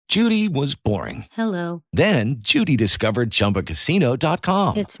Judy was boring. Hello. Then Judy discovered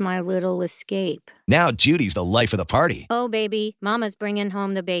ChumbaCasino.com. It's my little escape. Now Judy's the life of the party. Oh, baby, mama's bringing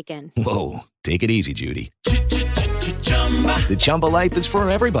home the bacon. Whoa, take it easy, Judy. The Chumba life is for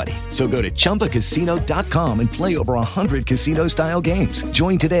everybody. So go to ChumbaCasino.com and play over 100 casino-style games.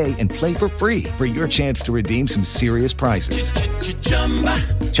 Join today and play for free for your chance to redeem some serious prizes.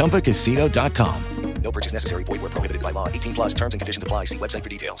 ChumbaCasino.com. No purchase necessary. Void where prohibited by law. 18 plus terms and conditions apply. See website for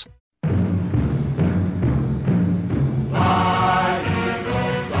details. Fly,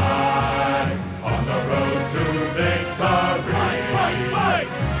 Eagles, fly, on the road to victory.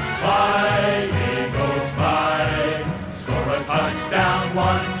 Fly, Eagles, fly, score a touchdown,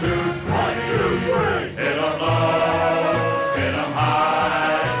 1, 2, 3. Hit 'em low, hit 'em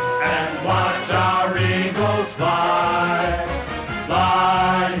high, and watch our Eagles fly.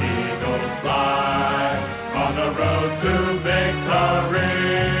 Fly, Eagles, fly, on the road to victory.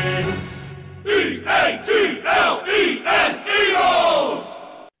 E-A-G-L-E-S, Eagles!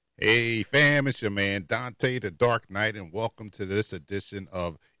 Hey fam, it's your man Dante the Dark Knight, and welcome to this edition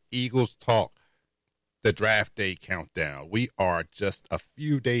of Eagles Talk, the draft day countdown. We are just a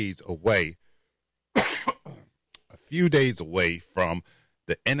few days away, from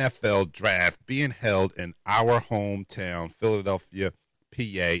the NFL draft being held in our hometown, Philadelphia,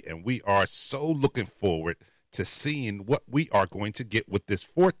 PA, and we are so looking forward to seeing what we are going to get with this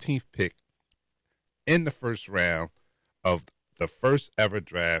 14th pick in the first round of the first ever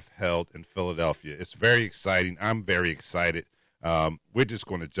draft held in Philadelphia. It's very exciting. I'm very excited. We're just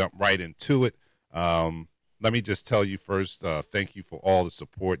going to jump right into it. Let me just tell you first, thank you for all the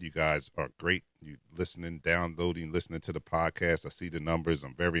support. You guys are great. You listening, downloading, listening to the podcast. I see the numbers.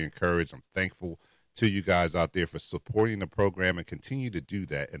 I'm very encouraged. I'm thankful to you guys out there for supporting the program and continue to do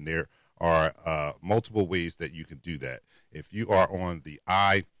that. And there are multiple ways that you can do that. If you are on the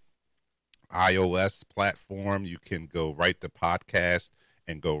iOS platform, you can go right to podcast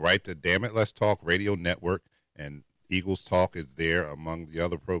and go right to Damn It, Let's Talk Radio Network, and Eagles Talk is there among the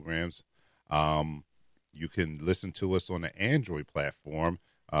other programs. You can listen to us on the Android platform.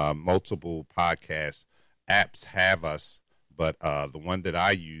 Multiple podcast apps have us, but the one that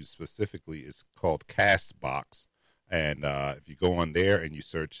I use specifically is called Castbox. And if you go on there and you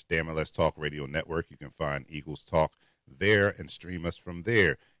search Damn It, Let's Talk Radio Network, you can find Eagles Talk there and stream us from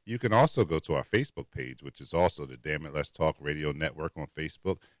there. You can also go to our Facebook page, which is also the Damn It, Let's Talk Radio Network on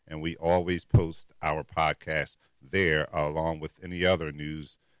Facebook, and we always post our podcast there along with any other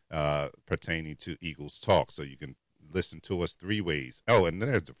news pertaining to Eagles Talk. So you can listen to us 3 ways. Oh, and then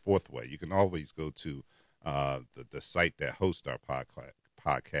there's the 4th way. You can always go to the site that hosts our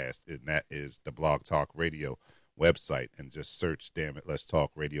podcast, and that is the Blog Talk Radio website, and just search Damn It, Let's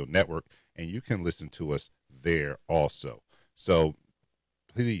Talk Radio Network, and you can listen to us there also. So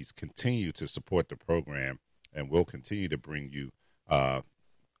please continue to support the program, and we'll continue to bring you our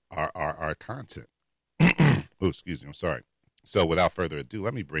content. Oh, excuse me. I'm sorry. So without further ado,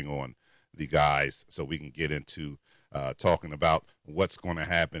 let me bring on the guys so we can get into talking about what's going to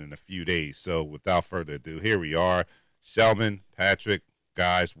happen in a few days. So without further ado, here we are. Shelman, Patrick,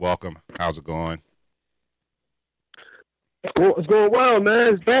 guys, welcome. How's it going? Well, it's going well, man.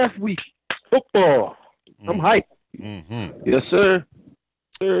 It's draft week. Football. I'm hyped. Mm-hmm. Yes, sir.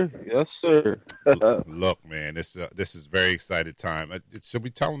 Yes, sir. Look, man, this is very exciting time. Should we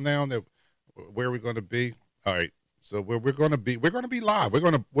tell them now that where we're going to be? All right. So we're going to be live. We're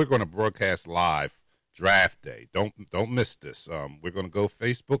going to broadcast live draft day. Don't miss this. We're going to go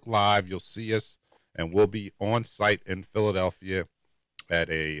Facebook Live. You'll see us, and we'll be on site in Philadelphia at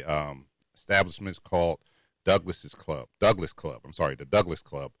a establishment called Douglas Club. The Douglas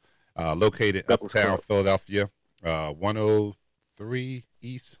Club, located uptown Philadelphia, 103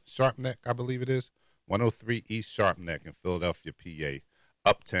 East Sharpneck, I believe it is. 103 East Sharpneck in Philadelphia, PA,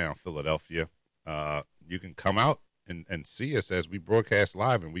 uptown Philadelphia. You can come out and see us as we broadcast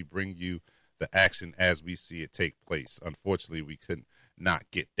live, and we bring you the action as we see it take place. Unfortunately, we could not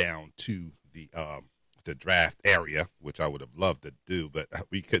get down to the draft area, which I would have loved to do, but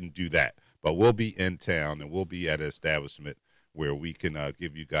we couldn't do that. But we'll be in town, and we'll be at an establishment where we can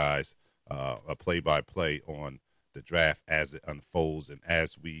give you guys a play-by-play on the draft as it unfolds and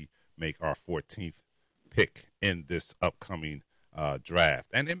as we make our 14th pick in this upcoming draft.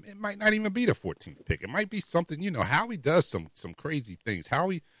 And it might not even be the 14th pick. It might be something, Howie does some crazy things.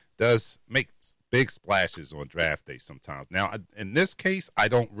 Howie does make big splashes on draft day sometimes. Now, in this case, I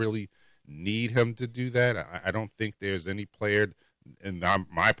don't really need him to do that. I don't think there's any player, in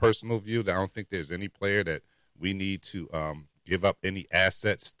my personal view, I don't think there's any player that we need to give up any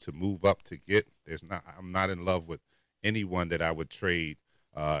assets to move up to get. I'm not in love with anyone that I would trade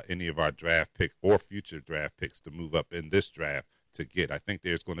any of our draft picks or future draft picks to move up in this draft to get. I think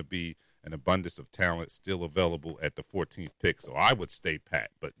there's going to be an abundance of talent still available at the 14th pick. So I would stay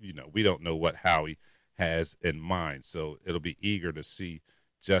pat, but we don't know what Howie has in mind. So it'll be eager to see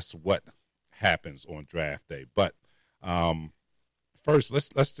just what happens on draft day. But first,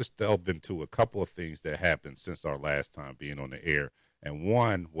 let's just delve into a couple of things that happened since our last time being on the air. And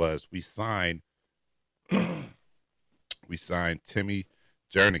one was we signed Timmy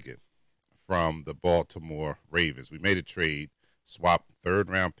Jernigan from the Baltimore Ravens. We made a trade, swapped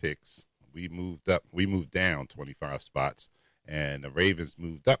third-round picks. We moved down 25 spots, and the Ravens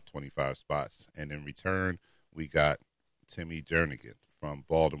moved up 25 spots. And in return, we got Timmy Jernigan from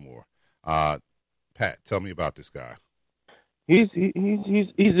Baltimore. Pat, tell me about this guy. He's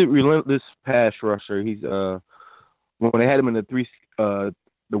a relentless pass rusher. He's when they had him in the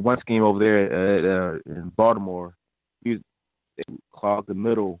one scheme over there in Baltimore, he clog the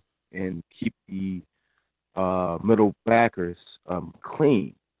middle and keep the middle backers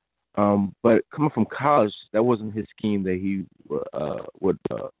clean. But coming from college, that wasn't his scheme that he would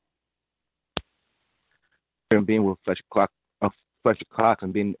being with Fletcher Cox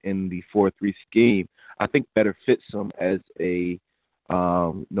and being in the 4-3 scheme, I think better fits him as a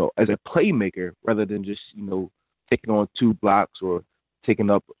as a playmaker rather than just taking on two blocks or taking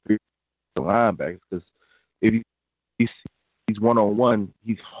up three linebackers. Because if he's one-on-one,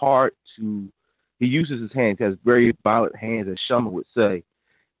 he's hard to. He uses his hands. He has very violent hands, as Sherman would say,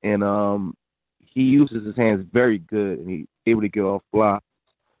 and he uses his hands very good, and he's able to get off blocks.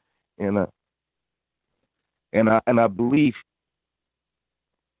 And I believe.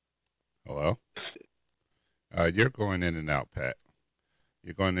 Hello. You're going in and out, Pat.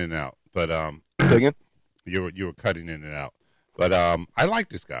 You're going in and out, but Again? you were cutting in and out. But I like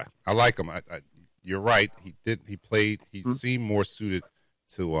this guy. I like him. You're right. He played. He seemed more suited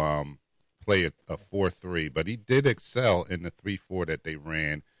to play a 4-3, but he did excel in the 3-4 that they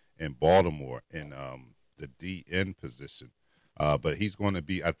ran in Baltimore in the DN position. But he's going to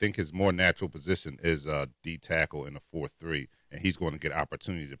be. I think his more natural position is D tackle in a 4-3, and he's going to get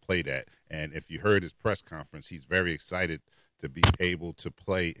opportunity to play that. And if you heard his press conference, he's very excited to be able to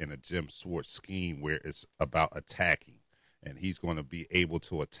play in a Jim Schwartz scheme where it's about attacking, and he's going to be able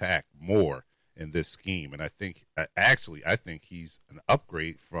to attack more in this scheme. And I think he's an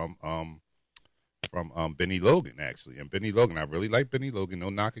upgrade from Benny Logan, actually. And Benny Logan, I really like Benny Logan. No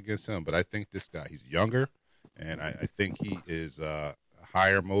knock against him, but I think this guy, he's younger, and I think he is a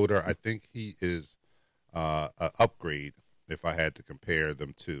higher motor. I think he is an upgrade if I had to compare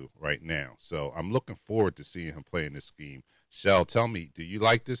them two right now. So I'm looking forward to seeing him play in this scheme. Shell, tell me, do you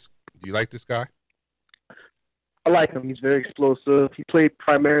like this? Do you like this guy? I like him. He's very explosive. He played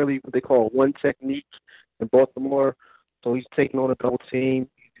primarily what they call one technique in Baltimore. So he's taking on a double team,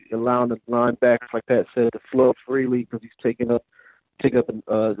 allowing the linebackers, like Pat said, to flow freely because he's taking up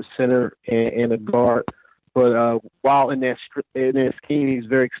the center and the guard. But while in that scheme, he's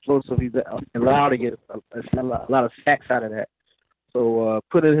very explosive. He's allowed to get a lot of sacks out of that. So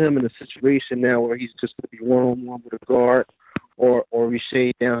putting him in a situation now where he's just going to be one-on-one with a guard or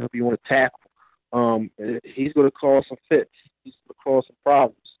reshade down if you want to tackle, he's going to cause some fits. He's going to cause some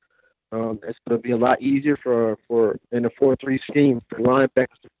problems. It's going to be a lot easier for in a 4-3 scheme for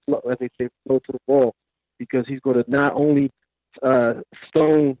linebackers to flow, as they say, flow to the ball, because he's going to not only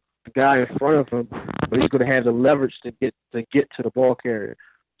stone the guy in front of him, but he's going to have the leverage to get to the ball carrier.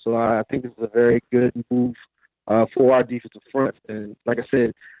 So I think this is a very good move for our defensive front. And like I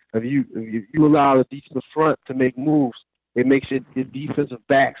said, if you allow the defensive front to make moves, it makes your defensive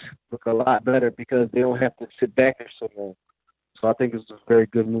backs look a lot better because they don't have to sit back there so long. So I think it's a very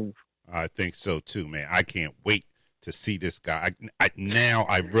good move. I think so too, man. I can't wait to see this guy. Now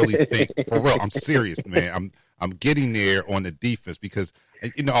I really think, for real, I'm serious, man. I'm getting there on the defense because,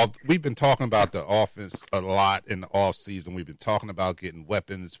 we've been talking about the offense a lot in the offseason. We've been talking about getting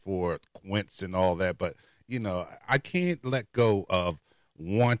weapons for Wentz and all that, but, I can't let go of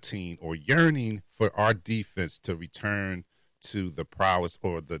wanting or yearning for our defense to return to the prowess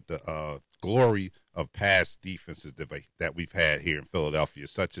or the glory of past defenses that we've had here in Philadelphia,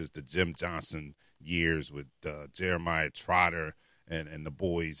 such as the Jim Johnson years with Jeremiah Trotter and the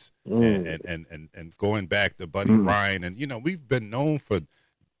boys, and going back to Buddy Ryan, and we've been known for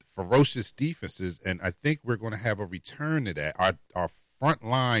ferocious defenses, and I think we're going to have a return to that. Our front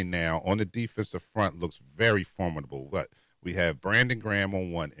line now on the defensive front looks very formidable. But we have Brandon Graham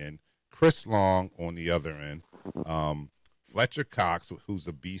on one end, Chris Long on the other end, Fletcher Cox, who's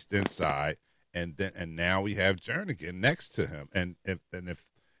a beast inside, and now we have Jernigan next to him. And if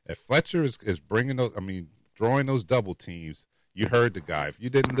Fletcher is bringing those, drawing those double teams, You heard the guy. If you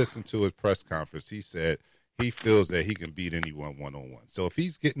didn't listen to his press conference, he said he feels that he can beat anyone one-on-one. So if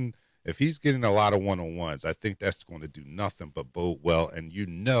he's getting a lot of one-on-ones, I think that's going to do nothing but bode well. And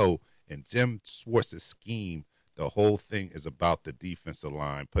in Jim Schwartz's scheme, the whole thing is about the defensive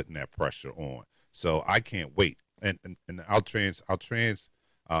line putting that pressure on. So I can't wait. And I'll segue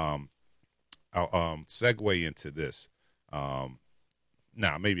into this.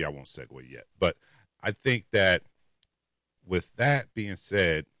 Maybe I won't segue yet, but I think that with that being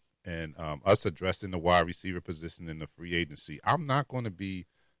said, and us addressing the wide receiver position in the free agency, I'm not going to be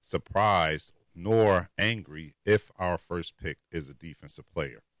surprised nor angry if our first pick is a defensive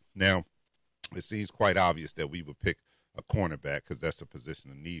player. Now, it seems quite obvious that we would pick a cornerback because that's a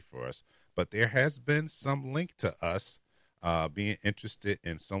position of need for us. But there has been some link to us being interested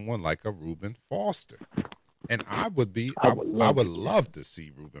in someone like a Reuben Foster. And I would love to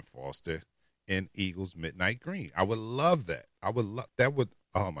see Reuben Foster in Eagles Midnight Green. I would love that.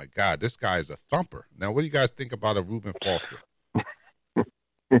 Oh my God, this guy is a thumper. Now, what do you guys think about a Reuben Foster?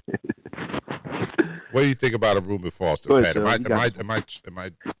 What do you think about a Reuben Foster, Pat? Am I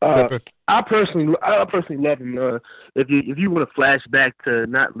tripping? I personally love him. If you want to flash back to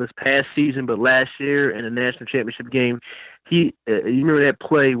not this past season but last year in the national championship game, you remember that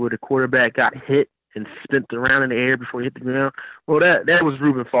play where the quarterback got hit and spent around in the air before he hit the ground? Well, that was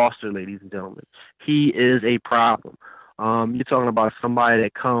Reuben Foster, ladies and gentlemen. He is a problem. You're talking about somebody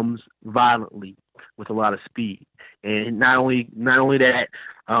that comes violently with a lot of speed, and not only that,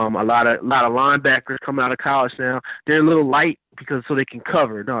 a lot of linebackers coming out of college now, they're a little light so they can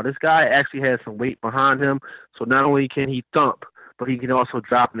cover. No, this guy actually has some weight behind him, so not only can he thump, but he can also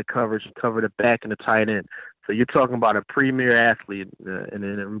drop in the coverage and cover the back and the tight end. So you're talking about a premier athlete, and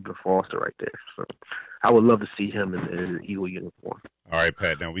then Reuben Foster right there. So I would love to see him in an Eagle uniform. All right,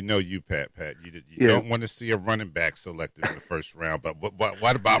 Pat. Now we know you, Pat. You don't want to see a running back selected in the first round, but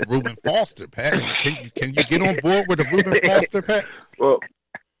what about Reuben Foster, Pat? Can you get on board with a Reuben Foster, Pat? Well,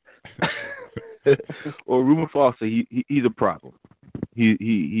 Reuben Foster, he's a problem.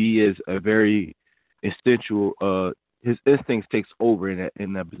 He is a very instinctual. His instincts takes over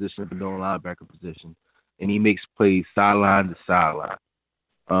in that position, the middle linebacker position, and he makes plays sideline to sideline.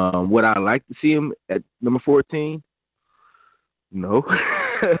 Would I like to see him at number 14? No.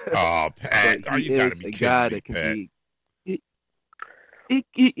 Oh, Pat, you got to be kidding me, Pat.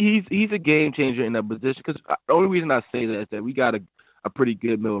 He's a game changer in that position. Because the only reason I say that is that we got a pretty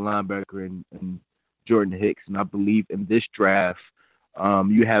good middle linebacker in Jordan Hicks, and I believe in this draft,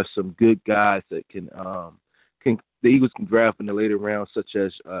 you have some good guys that can the Eagles can draft in the later rounds, such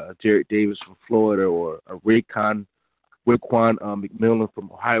as Jarrett Davis from Florida or Raekwon McMillan from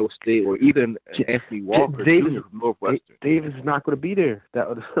Ohio State, or even Anthony Walker Jr. from Northwestern. Davis is not going to be there.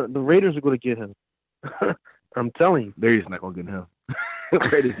 The Raiders are going to get him. I'm telling you. Raiders not going to get him.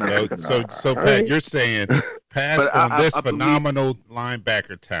 So Pat, you're saying pass on this phenomenal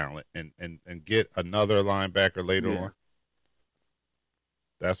linebacker talent and get another linebacker later on?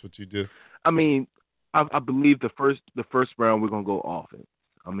 That's what you do? I mean, I believe the first round we're going to go offense.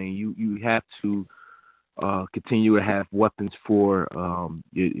 I mean, you have to continue to have weapons for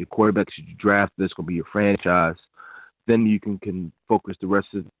your quarterbacks you draft. That's going to be your franchise. Then you can focus the rest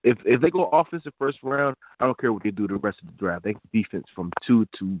of if they go offensive first round, I don't care what they do the rest of the draft. They can defense from 2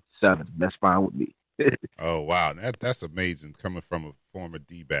 to 7. That's fine with me. Oh wow, that's amazing coming from a former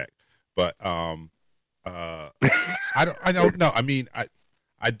D-back. But I don't know. I mean,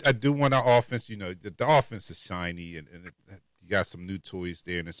 I do want our offense. You know, the offense is shiny and you got some new toys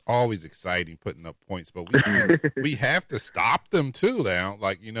there, and it's always exciting putting up points. But we have to stop them too now.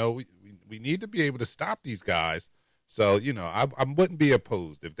 Like, you know, we need to be able to stop these guys. So, you know, I wouldn't be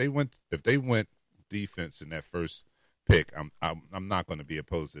opposed if they went defense in that first pick. I'm not going to be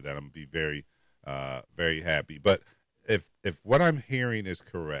opposed to that. I'm going to be very very happy. But if what I'm hearing is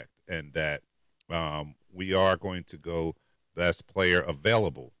correct, and that we are going to go best player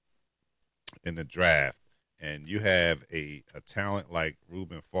available in the draft, and you have a talent like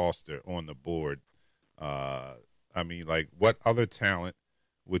Reuben Foster on the board, I mean, like, what other talent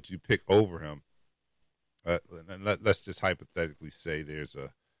would you pick over him? And let's just hypothetically say there's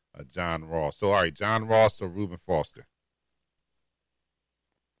a John Ross. So, all right, John Ross or Reuben Foster?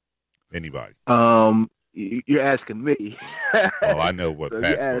 Anybody? You're asking me. Oh, I know what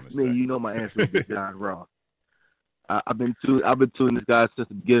Pat's going to say. You know my answer is John Ross. I've been tuning this guy since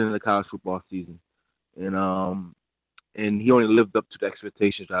the beginning of the college football season, and he only lived up to the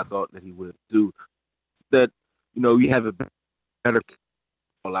expectations I thought that he would do. That, you know, you have a better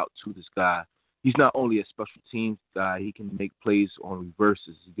call out to this guy. He's not only a special teams guy. He can make plays on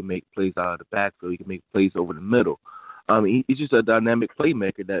reverses. He can make plays out of the backfield. He can make plays over the middle. He's just a dynamic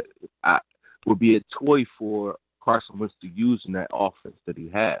playmaker that would be a toy for Carson Wentz to use in that offense that he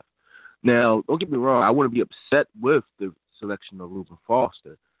has. Now, don't get me wrong, I wouldn't be upset with the selection of Reuben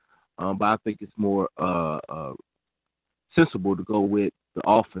Foster, but I think it's more sensible to go with the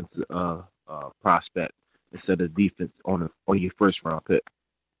offensive prospect instead of defense on your first round pick.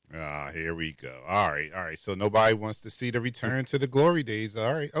 Here we go. All right. So nobody wants to see the return to the glory days.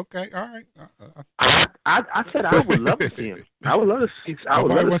 All right. Okay. All right. I said I would love to see him. I would love to see. I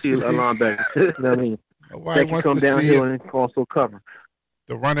would love to see a linebacker. You know what I mean? Nobody wants come to see downhill and also cover.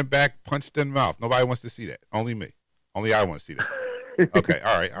 The running back punched in the mouth. Nobody wants to see that. Only me. Only I want to see that. Okay.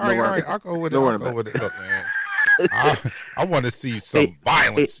 All right. I'll go with it. I'll go with it. Look, man. I want to see some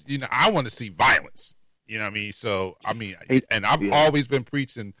violence. You know, I want to see violence. You know what I mean? So, I mean, and I've always been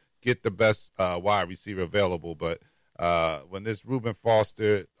preaching get the best wide receiver available. But when this Reuben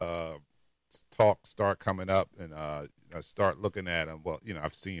Foster talk start coming up and I start looking at him, well, you know,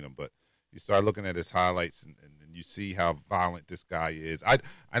 I've seen him, but you start looking at his highlights and you see how violent this guy is. I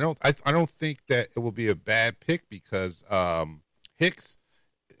don't think that it will be a bad pick because Hicks,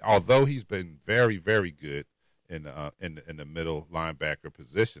 although he's been very, very good in the middle linebacker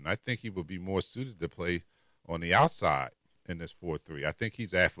position, I think he would be more suited to play on the outside in this 4-3. I think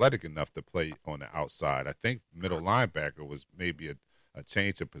he's athletic enough to play on the outside. I think middle linebacker was maybe a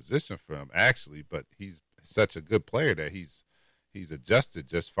change of position for him actually, but he's such a good player that he's adjusted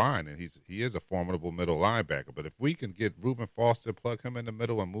just fine, and he is a formidable middle linebacker. But if we can get Reuben Foster, plug him in the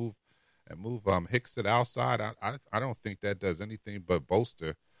middle, and move Hicks to the outside, I don't think that does anything but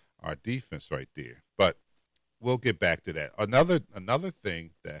bolster our defense right there. But we'll get back to that. Another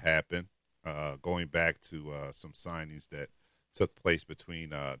thing that happened, going back to some signings that took place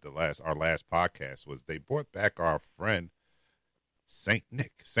between our last podcast, was they brought back our friend Saint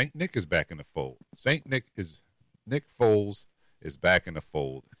Nick. Saint Nick is back in the fold. Nick Foles is back in the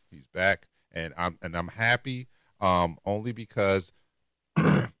fold. He's back, and I'm happy only because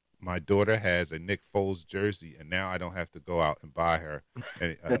my daughter has a Nick Foles jersey, and now I don't have to go out and buy her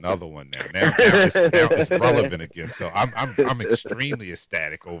another one now. Now it's relevant again. So I'm extremely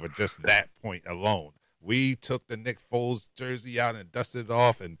ecstatic over just that point alone. We took the Nick Foles jersey out and dusted it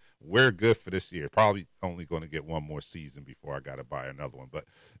off, and we're good for this year. Probably only going to get one more season before I got to buy another one. But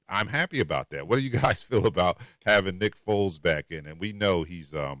I'm happy about that. What do you guys feel about having Nick Foles back in? And we know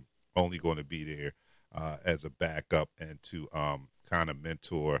he's only going to be there as a backup and to kind of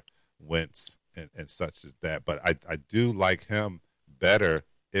mentor Wentz and such as that. But I do like him better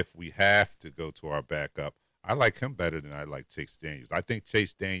if we have to go to our backup. I like him better than I like Chase Daniels. I think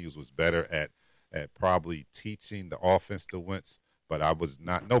Chase Daniels was better at probably teaching the offense to Wentz, but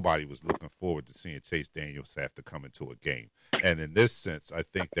nobody was looking forward to seeing Chase Daniels have to come into a game. And in this sense, I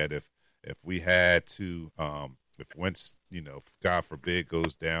think that if we had to, if Wentz, God forbid,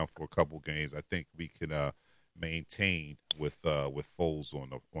 goes down for a couple games, I think we can maintain with Foles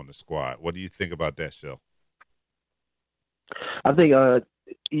on the squad. What do you think about that, Shell? I think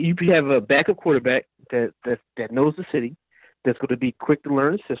you have a backup quarterback that knows the city, that's going to be quick to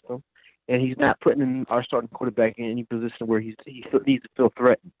learn the system, and he's not putting our starting quarterback in any position where he needs to feel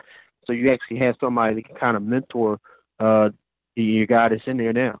threatened. So you actually have somebody that can kind of mentor your guy that's in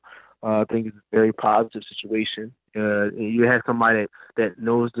there now. I think it's a very positive situation. You have somebody that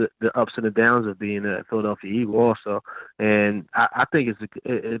knows the ups and the downs of being a Philadelphia Eagle also. And I think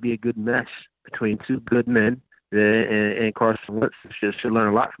it'd be a good mesh between two good men, and Carson Wentz should learn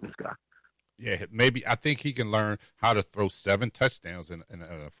a lot from this guy. Yeah, maybe I think he can learn how to throw 7 touchdowns in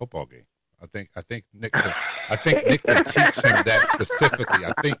a football game. I think Nick can teach him that specifically.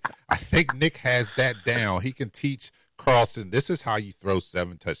 I think Nick has that down. He can teach Carlson, this is how you throw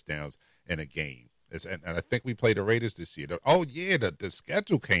 7 touchdowns in a game. And I think we played the Raiders this year. The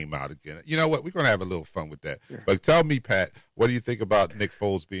schedule came out again. You know what? We're going to have a little fun with that. Yeah. But tell me, Pat, what do you think about Nick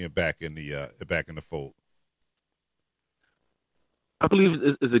Foles being back in the fold? I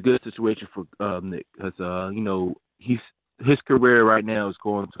believe it's a good situation for Nick because his career right now is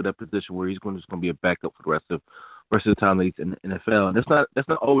going to that position where he's just going to be a backup for the rest of the time that he's in the NFL, and that's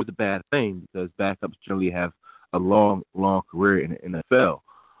not always a bad thing because backups generally have a long career in the NFL.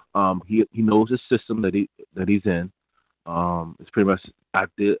 He knows the system that he's in. It's pretty much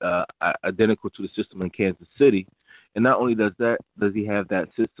identical to the system in Kansas City, and not only does he have that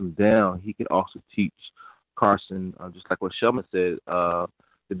system down, he can also teach Carson, just like what Shelman said,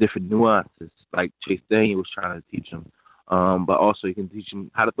 the different nuances, like Chase Daniel was trying to teach him. But also he can teach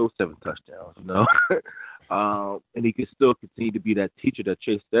him how to throw 7 touchdowns, and he can still continue to be that teacher that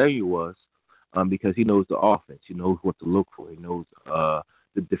Chase Daniel was, because he knows the offense, he knows what to look for, he knows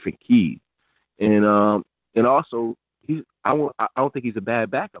the different keys, and also I don't think he's a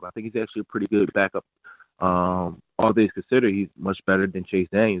bad backup. I think he's actually a pretty good backup. All things considered, he's much better than Chase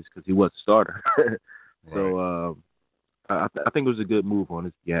Daniels because he was a starter. So I think it was a good move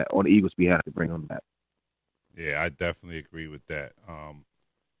on the Eagles' behalf to bring him back. Yeah, I definitely agree with that.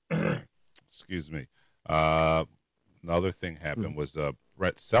 Excuse me. Another thing happened was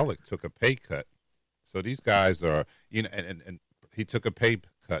Brett Selleck took a pay cut. So these guys are, and he took a pay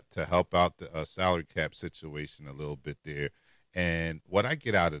cut to help out the salary cap situation a little bit there. And what I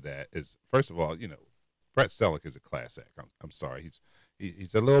get out of that is, first of all, Brett Selleck is a class act. I'm sorry,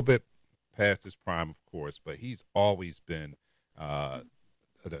 he's a little bit past his prime, of course, but he's always been a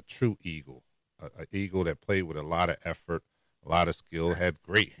true Eagle, an Eagle that played with a lot of effort, a lot of skill, had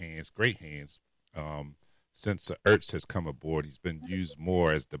great hands. Since Ertz has come aboard, he's been used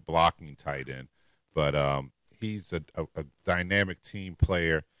more as the blocking tight end, but he's a dynamic team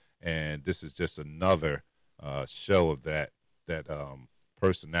player, and this is just another show of that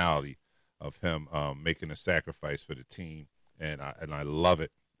personality of him making a sacrifice for the team, and I love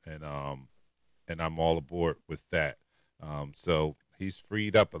it, and I'm all aboard with that. So he's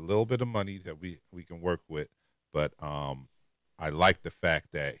freed up a little bit of money that we can work with, but I like the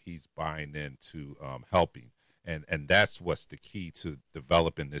fact that he's buying into helping, and that's what's the key to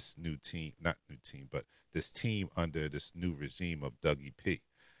developing this but this team under this new regime of Dougie P.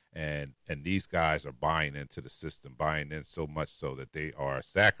 And these guys are buying into the system, buying in so much so that they are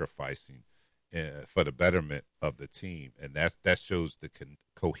sacrificing for the betterment of the team, and that shows the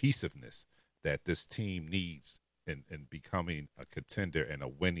cohesiveness that this team needs in becoming a contender and a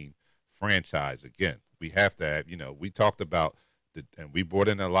winning franchise. Again, we have to have, we talked about and we brought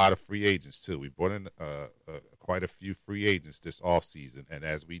in a lot of free agents too. We brought in quite a few free agents this offseason, and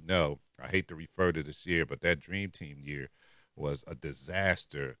as we know, I hate to refer to this year, but that Dream Team year was a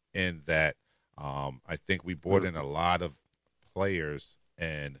disaster in that I think we brought in a lot of players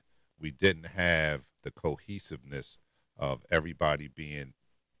and we didn't have the cohesiveness of everybody being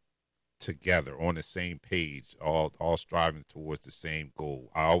together on the same page, all striving towards the same goal.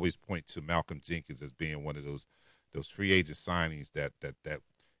 I always point to Malcolm Jenkins as being one of those free agent signings that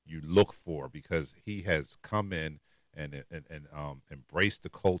you look for, because he has come in and embraced the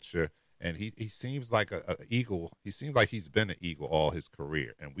culture, and he seems like a Eagle. He seems like he's been an Eagle all his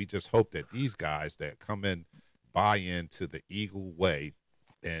career, and we just hope that these guys that come in buy into the Eagle way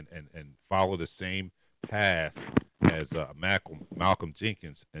and follow the same path as Malcolm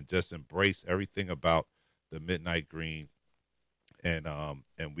Jenkins, and just embrace everything about the Midnight Green, and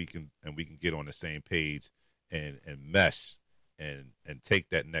we can get on the same page and mesh and take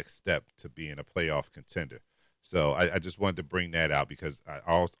that next step to being a playoff contender. So I just wanted to bring that out, because I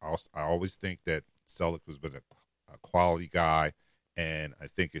always think that Selleck has been a quality guy, and I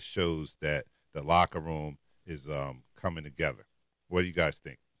think it shows that the locker room is coming together. What do you guys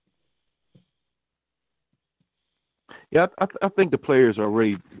think? Yeah, I think the players are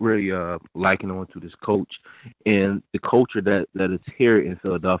really liking on to this coach, and the culture that is here in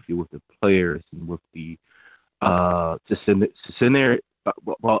Philadelphia with the players and with the sincere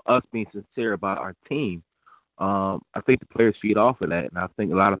about us being sincere about our team. I think the players feed off of that, and I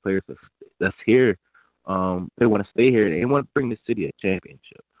think a lot of players that's here, they want to stay here. They want to bring the city a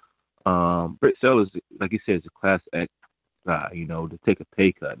championship. Brett Sellers, like you said, is a class act guy. To take a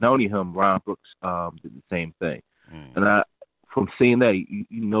pay cut. Not only him, Ron Brooks did the same thing. And from seeing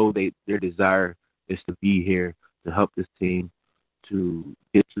that, their desire is to be here to help this team to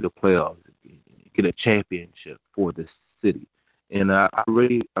get to the playoffs, get a championship for this city. And I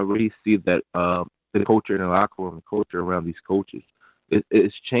really see that the culture in the locker room, the culture around these coaches,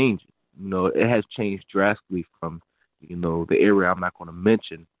 it's changing. It has changed drastically from the era I'm not going to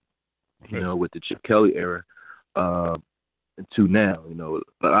mention, with the Chip Kelly era, to now.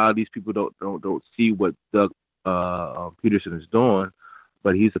 A lot of these people don't see what Doug Peterson is doing,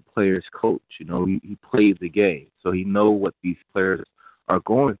 but he's a player's coach. He plays the game, so he knows what these players are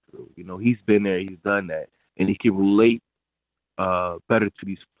going through. He's been there, he's done that, and he can relate better to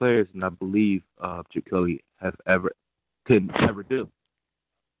these players than I believe Chip Kelly could ever do.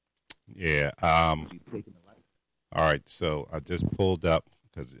 Yeah. All right. So I just pulled up,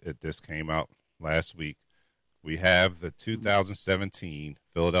 because this came out last week. We have the 2017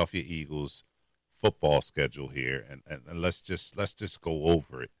 Philadelphia Eagles football schedule here, and let's just go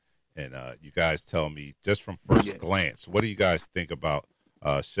over it, and you guys tell me just from first glance, what do you guys think about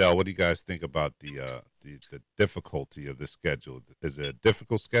Shell? What do you guys think about the difficulty of this schedule? Is it a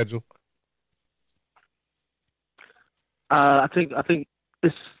difficult schedule? I think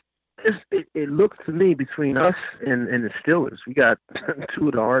it looks to me, between us and the Steelers, we got two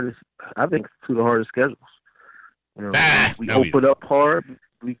of the hardest schedules. You know, we No, open up hard,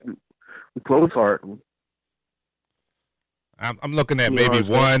 we close hard. I'm looking at maybe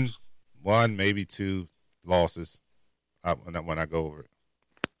one, maybe two losses when I go over it.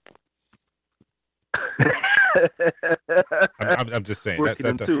 I'm just saying that's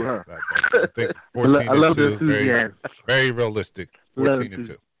huh? I think 14 I love and 2, the very realistic. 14 and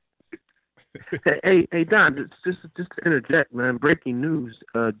 2. Hey, Don, just to interject, man. Breaking news: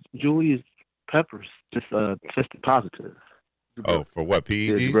 Julius Peppers just tested positive. Oh, for what?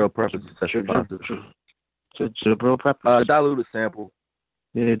 PEDs? Jabril Peppers tested positive. Jabril Peppers. Diluted sample.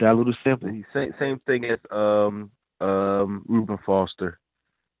 Yeah, diluted sample. Same thing as Reuben Foster.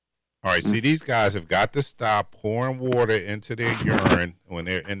 All right, see, these guys have got to stop pouring water into their urine when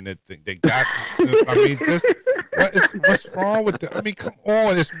they're in the thing. They got, I mean, just what's wrong with the? I mean, come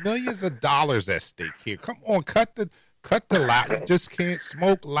on, there's millions of dollars at stake here. Come on, cut the loud. You just can't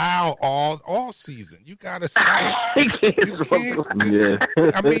smoke loud all season. You gotta stop. You can't. Yeah.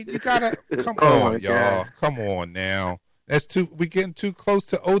 I mean, you gotta come on, y'all. Come on now. We're getting too close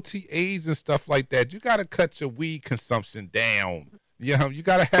to OTAs and stuff like that. You gotta cut your weed consumption down. You know, you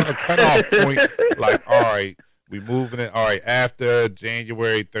got to have a cutoff point. Like, all right, we moving it. All right, after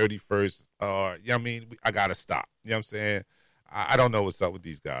January 31st, I mean, I got to stop. You know what I'm saying? I don't know what's up with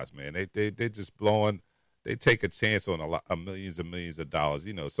these guys, man. They're just blowing. They take a chance on millions and millions of dollars.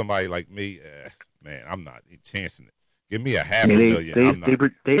 You know, somebody like me, man, I'm not chancing it. Give me a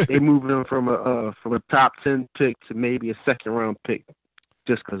 $500,000. They moving them from a top 10 pick to maybe a second round pick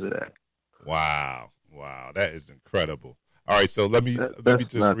just because of that. Wow, that is incredible. All right, so let me just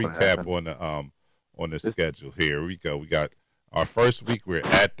recap on the schedule. Here we go. We got our first week. We're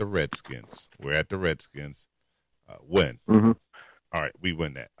at the Redskins. Win. Mm-hmm. All right, we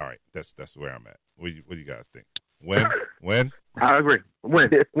win that. All right, that's where I'm at. What do you guys think? Win. I agree.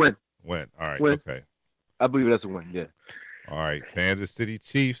 Win. All right. Win. Okay. I believe that's a win. Yeah. All right, Kansas City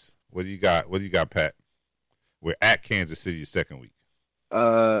Chiefs. What do you got? What do you got, Pat? We're at Kansas City the second week.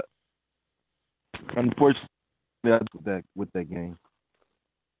 Unfortunately, with that game.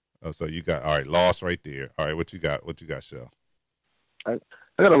 Oh, so you got loss right there. All right, what you got? Shell? I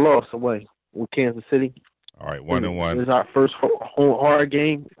got a loss away with Kansas City. All right, 1-1. This is our first home hard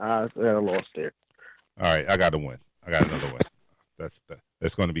game. I got a loss there. All right, I got a win. I got another win. That's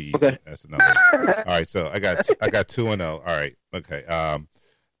going to be easy. Okay. That's another one. All right, so I got 2-0. All right, okay.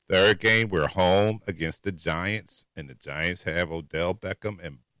 Third game, we're home against the Giants, and the Giants have Odell Beckham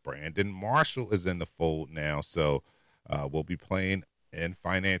and Brandon Marshall is in the fold now, so we'll be playing in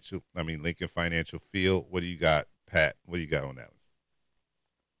Lincoln Financial Field. What do you got, Pat? What do you got on that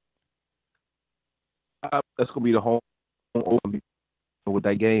one? That's gonna be the home open with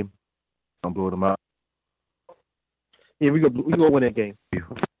that game. I'm blowing them out. Yeah, we go win that game.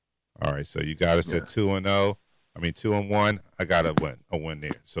 All right, so you got us at 2-0. 2-1. I got a win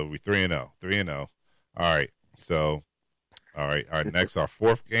there. So we 3-0. 3-0. All right, so. All right, our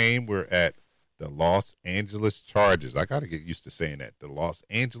fourth game, we're at the Los Angeles Chargers. I got to get used to saying that. The Los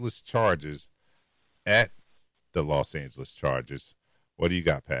Angeles Chargers at the Los Angeles Chargers. What do you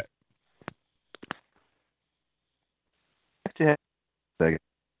got, Pat?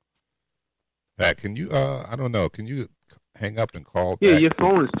 Pat, can you, I don't know, can you hang up and call back? Yeah, your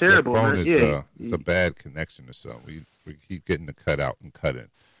phone is terrible. Your phone is, it's a bad connection or something. We keep getting the cut out and cut in.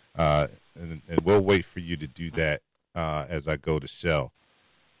 And we'll wait for you to do that. As I go to Shell.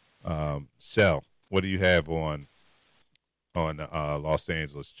 Shell, what do you have on Los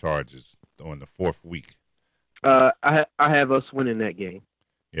Angeles Chargers on the fourth week? I have us winning that game.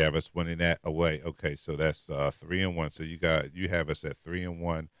 You have us winning that away. Okay, so that's 3-1. So you have us at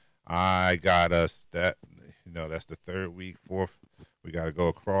 3-1. I got us that's the third week. Fourth, we got to go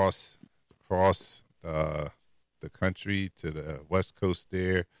across the country to the West Coast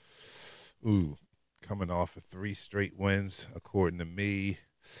there. Ooh. Coming off of 3 straight wins, according to me,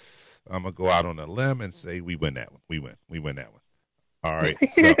 I'm gonna go out on a limb and say we win that one. We win that one. All right.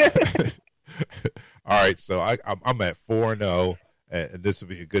 So, all right. So I'm at 4-0, and this will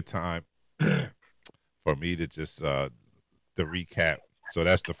be a good time for me to just to recap. So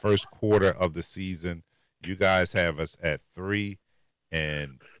that's the first quarter of the season. You guys have us at 3-1.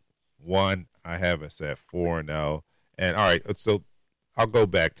 I have us at 4-0. And all right. So I'll go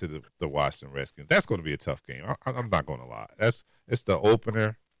back to the Washington Redskins. That's going to be a tough game. I'm not going to lie. It's the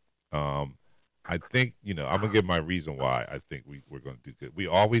opener. I think, I'm going to give my reason why I think we're going to do good. We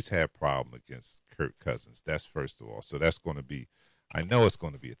always have problems against Kirk Cousins. That's first of all. So that's going to be – I know it's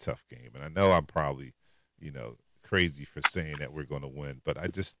going to be a tough game. And I know I'm probably, crazy for saying that we're going to win. But I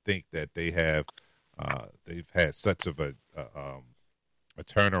just think that they've had such of a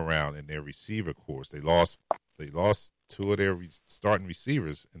turnaround in their receiver course. They lost they lost two of their starting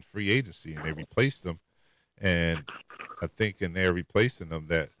receivers in free agency, and they replaced them. And I think in their replacing them,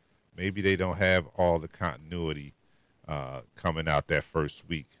 that maybe they don't have all the continuity coming out that first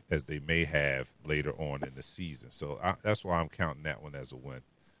week as they may have later on in the season. So that's why I'm counting that one as a win.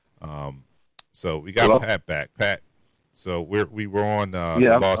 So we got Pat back. Pat, so we were on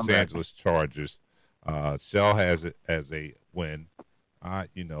the Los Angeles Chargers. Shell has it as a win.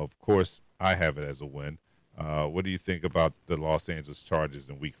 Of course, I have it as a win. What do you think about the Los Angeles Chargers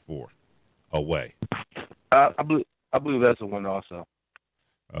in Week 4 away? I believe that's a win also.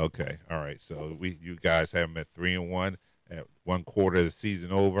 Okay, all right. So you guys have them at 3-1 at one quarter of the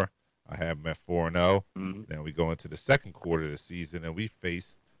season over. I have them at 4-0. Mm-hmm. Then we go into the second quarter of the season, and we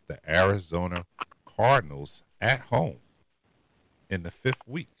face the Arizona Cardinals at home in the 5th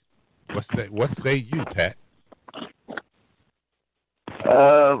week. What say you, Pat?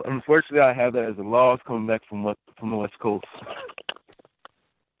 Unfortunately, I have that as a loss coming back from the West Coast.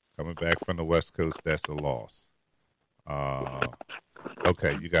 Coming back from the West Coast, that's a loss.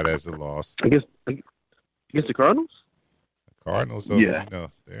 Okay, you got it as a loss. Against the Cardinals? The Cardinals, yeah.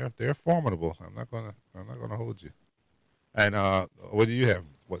 They're formidable. I'm not gonna hold you. And what do you have?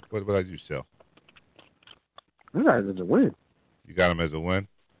 What about you, Shell? I got it as a win. You got them as a win.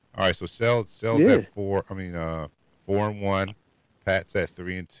 All right, so Shell's at 4-1. Pat's at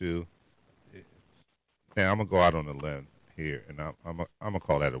 3-2. Now I'm gonna go out on a limb here, and I'm gonna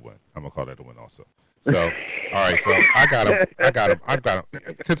call that a win. I'm gonna call that a win also. So, all right, so I got him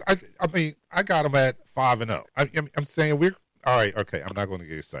because I got him at 5-0. I'm saying we're all right. Okay, I'm not going to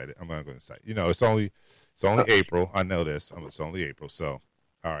get excited. I'm not going to excite. It's only April. I know this. It's only April. So,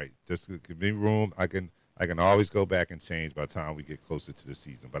 all right, just give me room. I can always go back and change by the time we get closer to the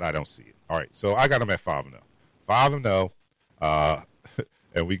season, but I don't see it. All right, so I got him at 5-0. 5-0.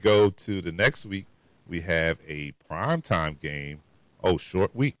 And we go to the next week. We have a primetime game. Oh,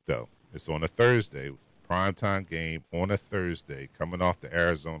 short week though. It's on a Thursday. Primetime game on a Thursday, coming off the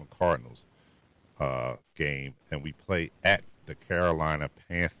Arizona Cardinals game, and we play at the Carolina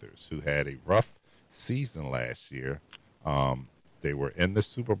Panthers, who had a rough season last year. They were in the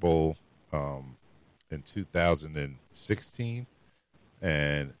Super Bowl in 2016,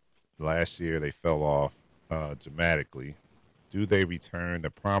 and last year they fell off dramatically. Do they return to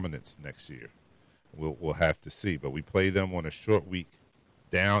prominence next year? We'll have to see. But we play them on a short week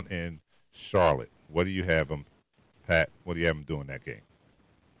down in Charlotte. What do you have them, Pat? What do you have them doing that game?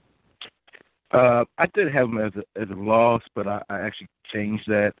 I did have them as a loss, but I actually changed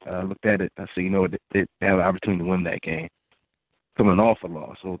that. I looked at it. I said, they have an opportunity to win that game, coming off a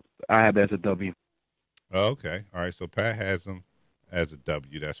loss. So I have that as a W. Okay. All right. So Pat has them as a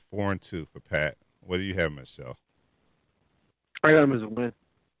W. That's 4-2 for Pat. What do you have, Michelle? I got them as a win.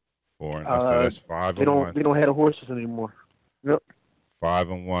 4. So that's 5-1. They don't have the horses anymore. Yep.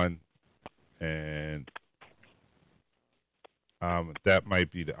 5-1, and that might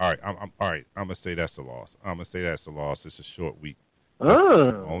be the all right. I'm all right. I'm gonna say that's a loss. It's a short week.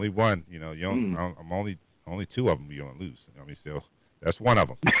 Only one. I'm only 2 of them you're gonna lose. Still that's one of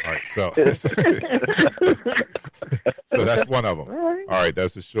them. All right. So so that's one of them. All right.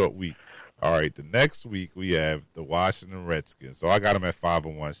 That's a short week. All right. The next week we have the Washington Redskins. So I got them at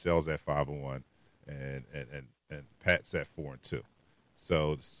 5-1. Shell's at 5-1, and Pat's at 4-2.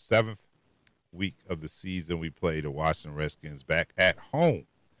 So the 7th week of the season, we play the Washington Redskins back at home.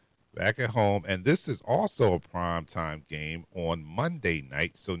 And this is also a primetime game on Monday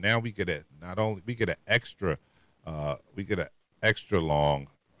night. So now we get an extra long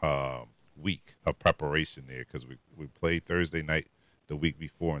week of preparation there, because we play Thursday night the week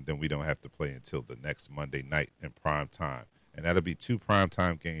before, and then we don't have to play until the next Monday night in prime time. And that'll be 2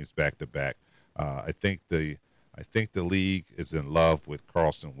 primetime games back to back. I think the league is in love with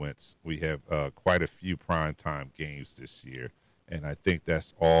Carson Wentz. We have quite a few primetime games this year, and I think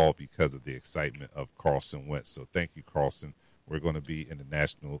that's all because of the excitement of Carson Wentz. So thank you, Carson. We're going to be in the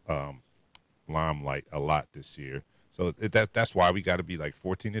national limelight a lot this year. So that's why we got to be like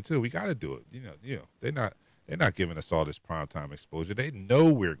 14-2. We got to do it. They're not giving us all this primetime exposure. They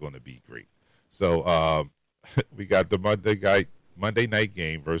know we're going to be great. So we got the Monday night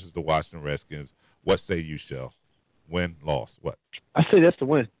game versus the Washington Redskins. What say you, Shell? Win, loss, what? I say that's the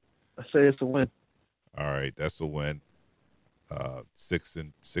win. All right, that's a win.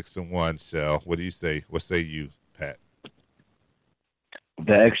 6-1, Shell. What do you say? What say you, Pat?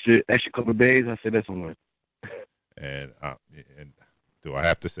 The extra couple of days, I say that's a win. And do I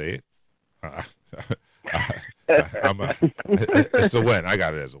have to say it? It's a win. I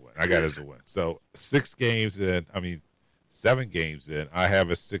got it as a win. So 7 games in, I have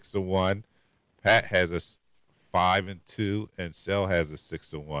a 6-1. Pat has 5-2, and Shell has a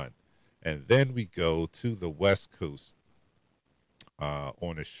 6-1. And then we go to the West Coast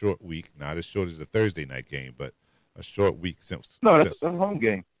on a short week, not as short as the Thursday night game, but a short week since. No, that's a home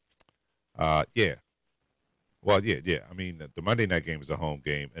game. Yeah. Well, yeah. I mean, the Monday night game is a home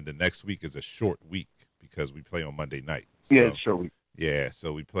game, and the next week is a short week because we play on Monday night. So, yeah, it's a short week. Yeah,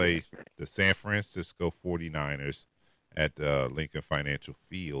 so we play the San Francisco 49ers at Lincoln Financial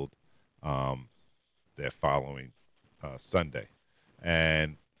Field that following Sunday.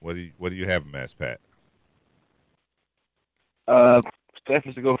 And what do you have, Mass Pat? San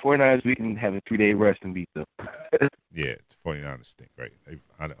Francisco 49ers, we can have a 3-day rest and beat them. Yeah, it's 49ers stink, right?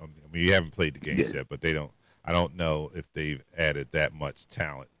 I mean, you haven't played the games yet, but they don't. I don't know if they've added that much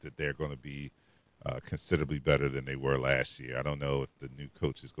talent that they're going to be considerably better than they were last year. I don't know if the new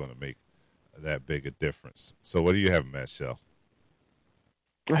coach is going to make that big a difference. So, what do you have, Matt Shell?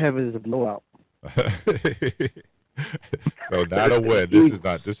 I have it as a blowout. So not a win. This is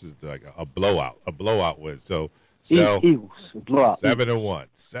like a blowout. A blowout win. So Eagles blowout. 7-1.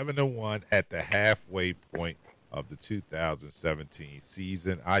 7-1 at the halfway point of the 2017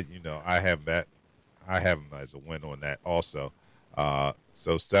 season. I have them as a win on that also.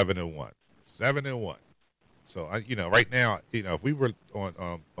 So 7-1. 7-1. So right now, if we were on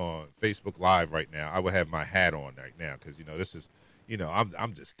Facebook Live right now, I would have my hat on right now because this is.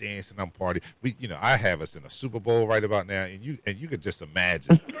 I'm just dancing. I'm partying. I have us in a Super Bowl right about now, and you could just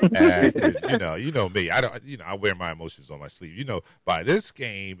imagine. After, me. I wear my emotions on my sleeve. By this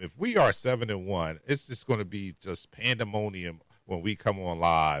game, if we are 7-1, it's just going to be just pandemonium when we come on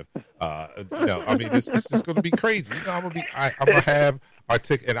live. It's just going to be crazy. I'm gonna have our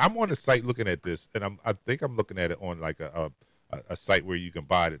ticket, and I'm on the site looking at this, and I think I'm looking at it on like a site where you can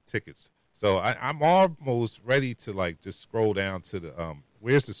buy the tickets. So I'm almost ready to just scroll down to the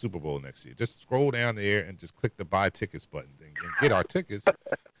where's the Super Bowl next year? Just scroll down there and just click the buy tickets button and get our tickets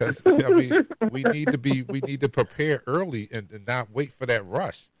because we need to prepare early and not wait for that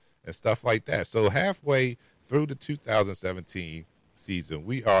rush and stuff like that. So halfway through the 2017 season,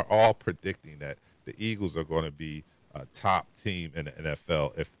 we are all predicting that the Eagles are going to be a top team in the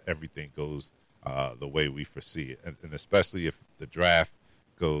NFL if everything goes the way we foresee it, and especially if the draft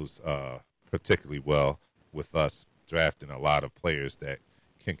goes particularly well with us drafting a lot of players that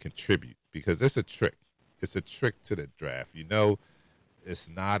can contribute because it's a trick. It's a trick to the draft. It's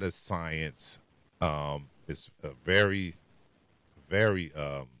not a science. It's a very, very,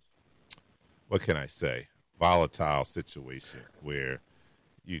 what can I say, volatile situation where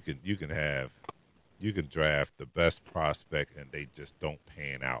you can draft the best prospect and they just don't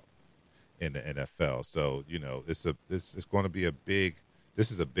pan out in the NFL. So, it's going to be this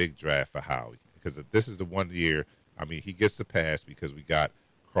is a big draft for Howie because this is the 1 year. I mean, he gets the pass because we got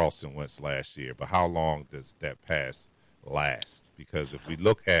Carson Wentz last year, but how long does that pass last? Because if we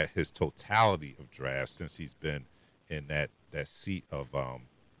look at his totality of drafts since he's been in that seat of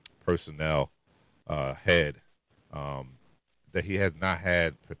personnel head, that he has not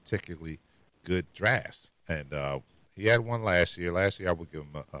had particularly good drafts. And he had one last year. Last year I would give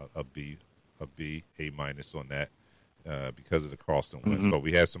him A minus on that. Because of the Carson Wentz. But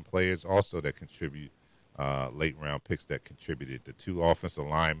we had some players also that contribute, late round picks that contributed. The two offensive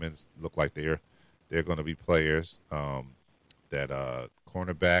linemen look like they're going to be players. That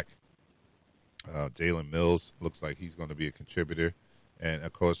cornerback, Jalen Mills, looks like he's going to be a contributor. And,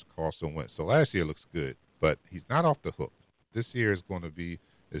 of course, Carson Wentz. So last year looks good, but he's not off the hook. This year is going to be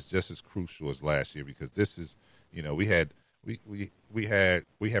just as crucial as last year because this is, we have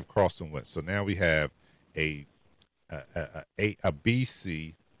Carson Wentz. So now we have a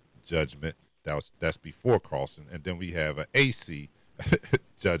BC judgment that's before Carlson, and then we have an AC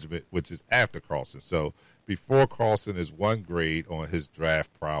judgment, which is after Carlson. So before Carlson is one grade on his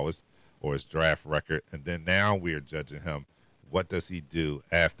draft prowess or his draft record, and then now we are judging him. What does he do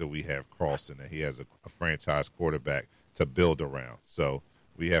after we have Carlson and he has a franchise quarterback to build around? So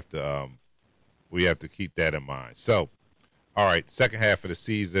we have to keep that in mind. So, all right, second half of the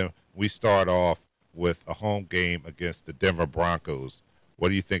season, we start off with a home game against the Denver Broncos. What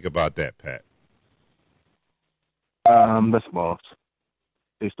do you think about that, Pat? That's balls.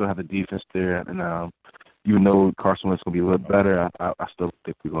 They still have the defense there, and even though Carson Wentz will be a little better, I still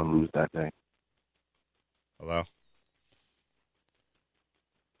think we're going to lose that game. Hello?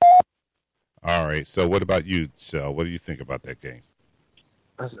 All right, so what about you, Shell? What do you think about that game?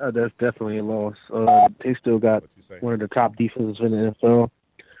 That's definitely a loss. They still got one of the top defenses in the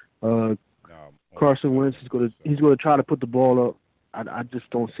NFL. Carson Wentz is going to try to put the ball up. I just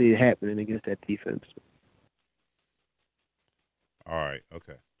don't see it happening against that defense. All right,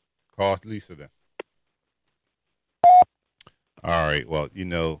 okay. Call Lisa then. All right. Well,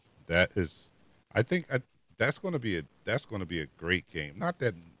 that is. I think that's going to be a great game. Not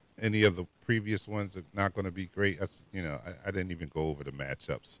that any of the previous ones are not going to be great. That's I didn't even go over the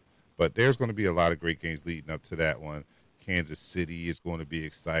matchups, but there's going to be a lot of great games leading up to that one. Kansas City is going to be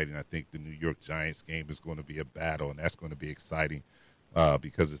exciting. I think the New York Giants game is going to be a battle, and that's going to be exciting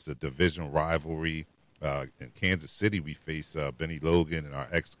because it's a division rivalry. In Kansas City, we face Benny Logan and our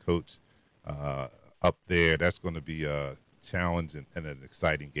ex-coach up there. That's going to be a challenge and an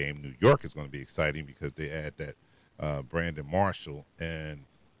exciting game. New York is going to be exciting because they add that Brandon Marshall, and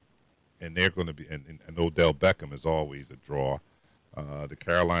they're going to be and Odell Beckham is always a draw. The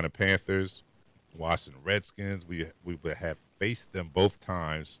Carolina Panthers, Washington Redskins, we would have faced them both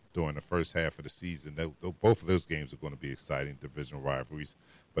times during the first half of the season. Both of those games are going to be exciting division rivalries.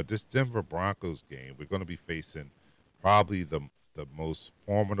 But this Denver Broncos game, we're going to be facing probably the most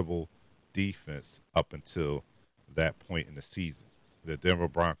formidable defense up until that point in the season. The Denver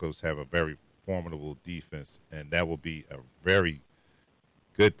Broncos have a very formidable defense, and that will be a very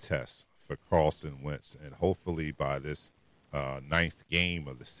good test for Carson Wentz. And hopefully by this ninth game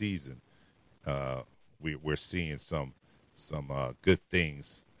of the season, we're seeing some good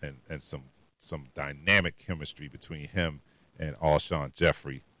things and some dynamic chemistry between him and Alshon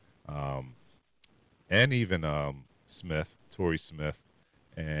Jeffrey, and even Torrey Smith,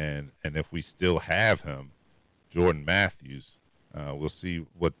 and if we still have him, Jordan Matthews, we'll see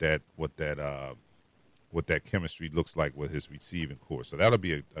what that chemistry looks like with his receiving core. So that'll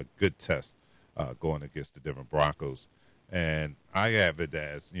be a good test going against the Denver Broncos. And I have it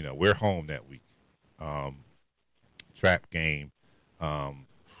as, we're home that week. Trap game. Not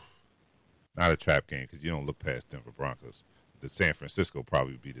a trap game because you don't look past Denver Broncos. The San Francisco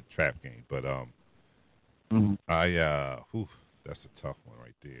probably would be the trap game. But that's a tough one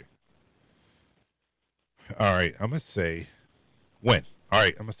right there. All right, I'm going to say win. All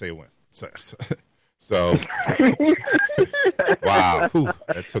right, I'm going to say win. So wow,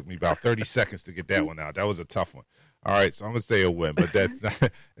 that took me about 30 seconds to get that one out. That was a tough one. All right, so I'm gonna say a win, but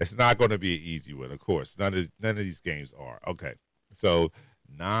it's not going to be an easy win. Of course, none of these games are. Okay, so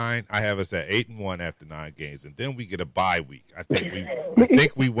 9. I have us at 8-1 after 9 games, and then we get a bye week. I think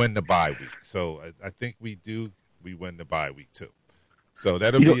we win the bye week. So I think we win the bye week too. So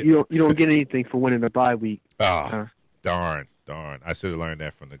you don't get anything for winning the bye week. Darn! I should have learned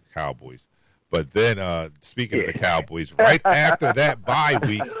that from the Cowboys. But then, speaking of the Cowboys, right after that bye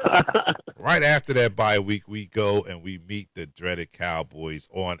week, we go and we meet the dreaded Cowboys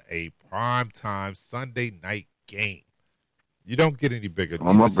on a primetime Sunday night game. You don't get any bigger.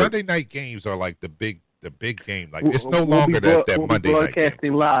 Sunday night games are like the big game. Like it's no longer that Monday night game.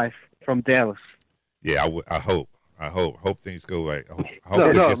 Broadcasting live from Dallas. Yeah, I hope things go right. I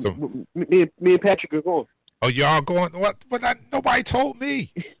hope they get some. Me and Patrick are going. Oh, y'all going? What? But nobody told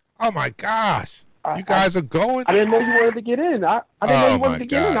me. Oh my gosh! You guys are going? I didn't know you wanted to get in. I didn't know you wanted to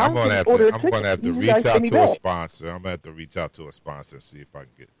get in. I'm going to have to reach out to a sponsor. I'm going to have to reach out to a sponsor and see if I can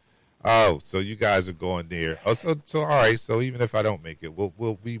get. Oh, so you guys are going there? Oh, so all right. So even if I don't make it,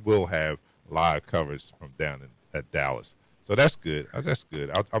 we will have live coverage from down at Dallas. So that's good. That's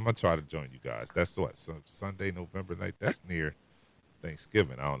good. I'm gonna try to join you guys. That's what Sunday, November 9th. That's near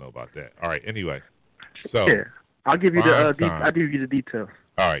Thanksgiving. I don't know about that. All right. Anyway, so yeah, I'll give you I'll give you the details.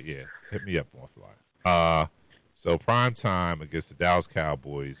 All right, yeah. Hit me up offline. So prime time against the Dallas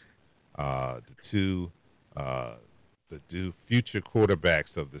Cowboys, the two future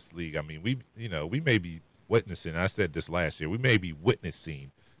quarterbacks of this league. I mean, we may be witnessing. I said this last year. We may be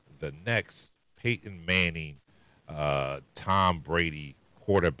witnessing the next Peyton Manning, Tom Brady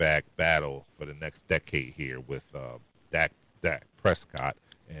quarterback battle for the next decade here with Dak Prescott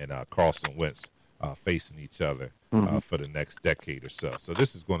and Carson Wentz facing each other for the next decade or so. So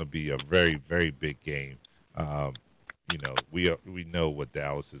this is going to be a very, very big game. We know what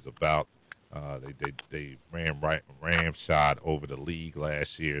Dallas is about. They ran shot over the league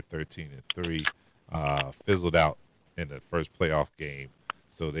last year, 13-3, fizzled out in the first playoff game.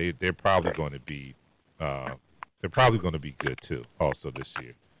 So they're probably going to be good too, also this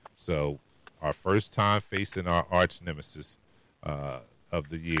year. So our first time facing our arch nemesis of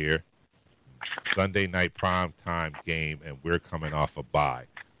the year. Sunday night prime time game, and we're coming off a bye.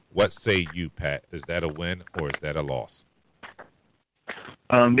 What say you, Pat? Is that a win or is that a loss?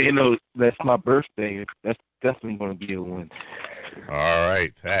 That's my birthday. That's definitely going to be a win. All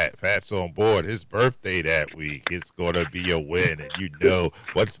right, Pat's on board. His birthday that week. It's going to be a win, and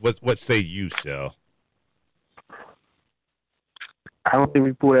what say you, Shell? I don't think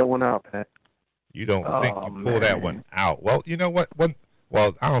we pull that one out, Pat. You don't think you pull that one out? Well, you know what?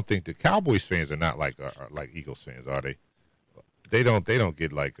 Well, I don't think the Cowboys fans are not like Eagles fans, are they? they don't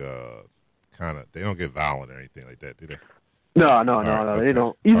get like they don't get violent or anything like that, do they? No, Okay. they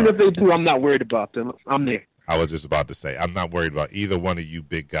don't. Even if they do, I'm not worried about them. I'm there. I was just about to say, I'm not worried about either one of you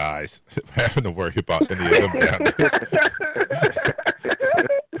big guys having to worry about any of them down there.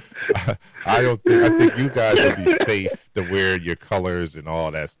 I think you guys will be safe to wear your colors and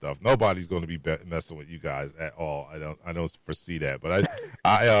all that stuff. Nobody's going to be messing with you guys at all. I don't foresee that, but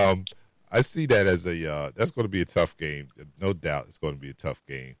I see that as that's going to be a tough game. No doubt, it's going to be a tough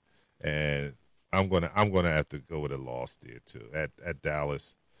game, and I'm gonna have to go with a loss there too at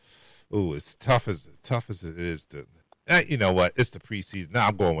Dallas. Ooh, it's tough as it is to. You know what? It's the preseason. Now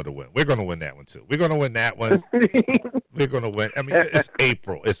I'm going with a win. We're going to win that one too. We're going to win that one. We're going to win. I mean, it's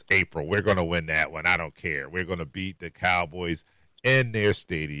April. It's April. We're going to win that one. I don't care. We're going to beat the Cowboys in their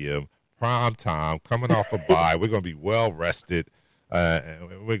stadium, prime time, coming off a bye. We're going to be well rested.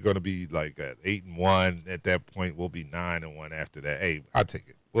 We're going to be like at 8-1 at that point. We'll be 9-1 after that. Hey, I'll take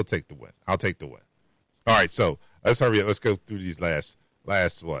it. We'll take the win. I'll take the win. All right, so let's hurry up. Let's go through these last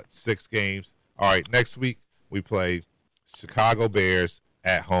 6 games. All right, next week we play Chicago Bears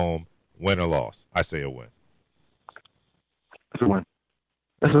at home. Win or loss? I say a win. It's a win.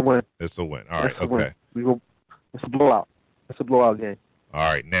 It's a win. It's a win. All right. Okay. It's a blowout. It's a blowout game. All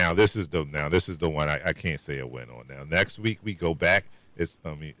right. Now this is the one I can't say a win on. Now next week we go back.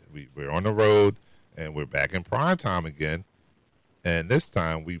 We're on the road and we're back in prime time again, and this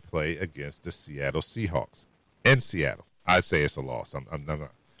time we play against the Seattle Seahawks in Seattle. I say it's a loss. I'm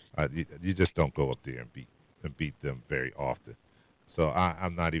not. You just don't go up there and beat them very often. So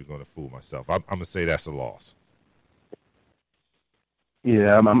I'm not even going to fool myself. I'm going to say that's a loss.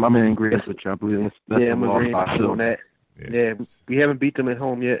 Yeah, I'm in agreement with you. I believe that's I'm agreeing on that. Yeah, we haven't beat them at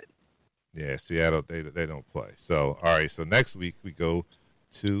home yet. Yeah, Seattle, they don't play. So, all right, so next week we go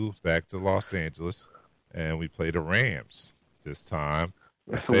back to Los Angeles, and we play the Rams this time.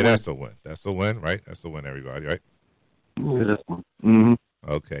 That's a win. That's a win, right? That's a win, everybody, right? Yeah, that's one.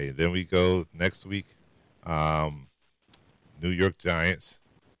 Mm-hmm. Okay, then we go next week, New York Giants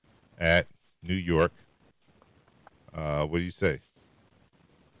at New York. What do you say?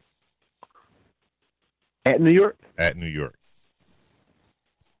 At New York? At New York.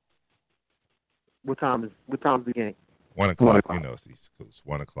 What time's the game? 1 o'clock. You know, it's East Coast.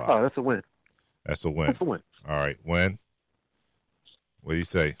 1 o'clock. Oh, that's a win. That's a win. That's a win. All right, win. What do you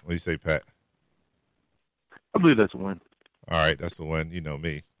say? What do you say, Pat? I believe that's a win. All right, that's a win. You know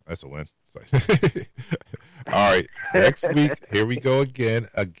me. That's a win. All right, next week, here we go again.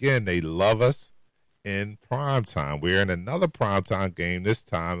 Again, they love us in primetime. We're in another primetime game, this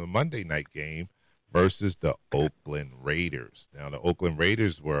time a Monday night game versus the Oakland Raiders. Now, the Oakland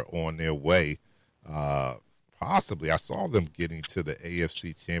Raiders were on their way. Possibly, I saw them getting to the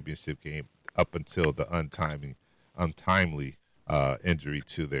AFC Championship game up until the untimely injury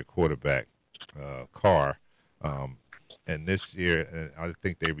to their quarterback, Carr. And this year, I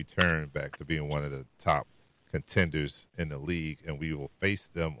think they returned back to being one of the top contenders in the league, and we will face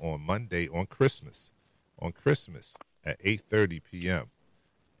them on Monday on Christmas at 8:30 p.m.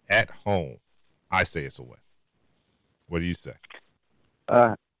 at home. I say it's a win. What do you say?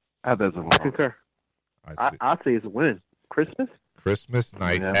 I think it's a win. I concur. I say it's a win. Christmas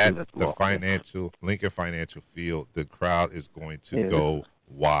night at the Lincoln Financial Field. The crowd is going to go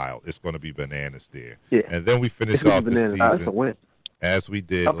wild. It's going to be bananas there. Yeah. And then we finish off the season as we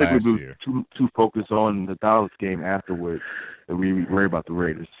did last year. Too focused on the Dallas game afterwards, and we worry about the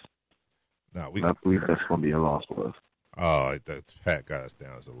Raiders. I believe that's going to be a loss for us. Oh, Pat got us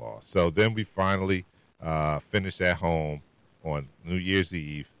down as a loss. So then we finally finish at home on New Year's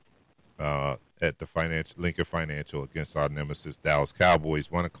Eve at the Lincoln Financial against our nemesis Dallas Cowboys,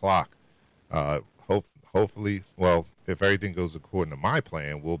 1 o'clock. Hopefully, well, if everything goes according to my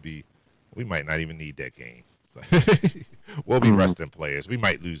plan, we might not even need that game. So we'll be resting players. We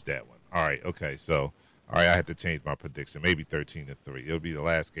might lose that one. All right, okay. So, all right, I had to change my prediction. Maybe 13-3. It'll be the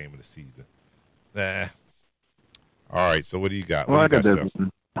last game of the season. Nah. All right, so what do you got? Well, I got us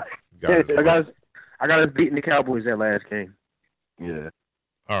beating the Cowboys that last game. Yeah.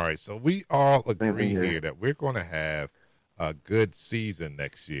 All right, so we all agree here that we're going to have a good season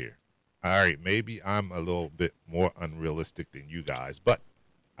next year. All right, maybe I'm a little bit more unrealistic than you guys, but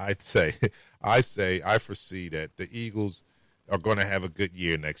I foresee that the Eagles are going to have a good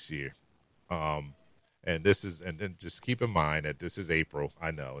year next year. And then just keep in mind that this is April,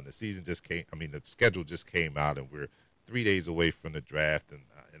 I know, and the schedule just came out, and we're 3 days away from the draft, and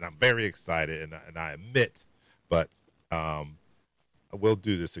I'm very excited, and I admit, but we'll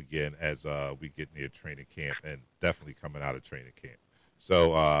do this again as we get near training camp, and definitely coming out of training camp.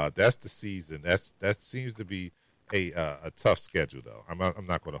 So that's the season. That seems to be a tough schedule though. I'm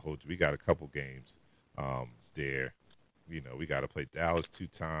not going to hold you. We got a couple games there. We got to play Dallas 2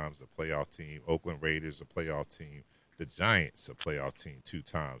 times, a playoff team. Oakland Raiders, a playoff team. The Giants, a playoff team 2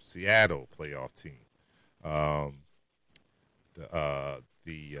 times. Seattle, playoff team.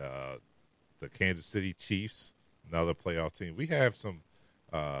 The Kansas City Chiefs, another playoff team. We have some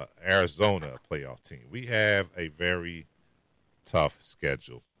Arizona playoff team. We have a very tough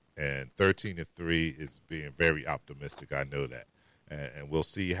schedule, and 13-3 is being very optimistic. I know that, and we'll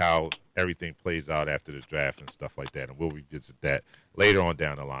see how everything plays out after the draft and stuff like that, and we'll revisit that later on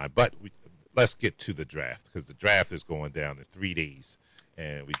down the line. But let's get to the draft, because the draft is going down in 3 days,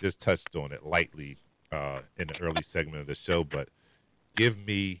 and we just touched on it lightly in the early segment of the show. But give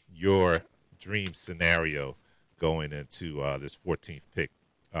me your dream scenario going into this 14th pick.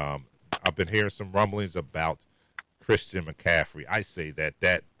 I've been hearing some rumblings about Christian McCaffrey. I say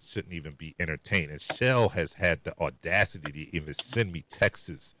that shouldn't even be entertained. And Shell has had the audacity to even send me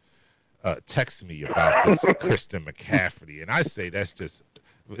text me about this Christian McCaffrey. And I say there's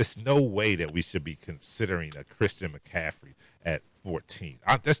no way that we should be considering a Christian McCaffrey at 14.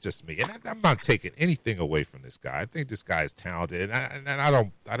 That's just me, and I'm not taking anything away from this guy. I think this guy is talented, and I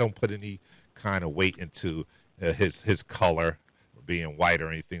don't put any kind of weight into his color being white or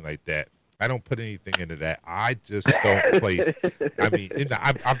anything like that. I don't put anything into that. I just don't place. I mean,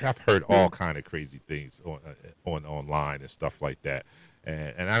 I've heard all kind of crazy things on online and stuff like that,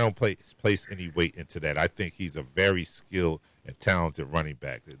 and I don't place any weight into that. I think he's a very skilled and talented running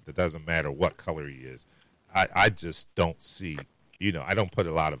back. It doesn't matter what color he is. I just don't see. I don't put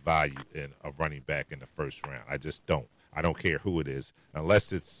a lot of value in a running back in the first round. I just don't. I don't care who it is,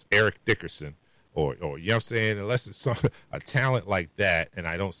 unless it's Eric Dickerson or you know what I'm saying, unless it's a talent like that, and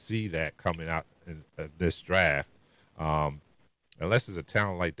I don't see that coming out in this draft. Unless it's a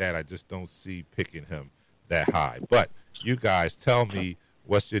talent like that, I just don't see picking him that high. But you guys tell me,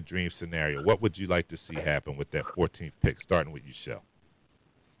 what's your dream scenario? What would you like to see happen with that 14th pick, starting with you, Shell?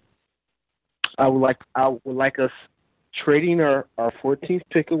 I would like us trading our 14th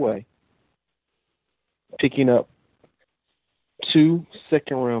pick away, picking up 2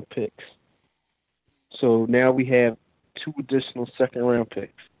 second-round picks. So now we have 2 additional second-round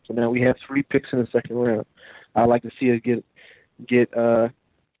picks. So now we have 3 picks in the second round. I'd like to see us get Devin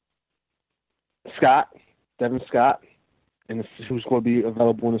Scott, and who's going to be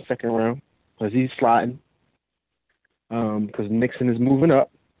available in the second round because he's sliding. Because Nixon is moving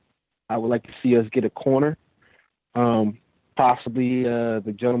up. I would like to see us get a corner, possibly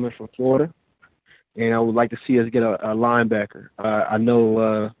the gentleman from Florida. And I would like to see us get a linebacker. I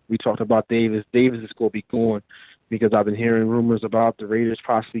know we talked about Davis. Davis is going to be going because I've been hearing rumors about the Raiders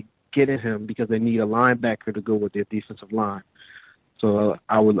possibly getting him because they need a linebacker to go with their defensive line. So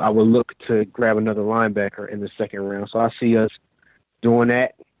I would look to grab another linebacker in the second round. So I see us doing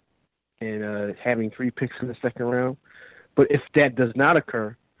that and having 3 picks in the second round. But if that does not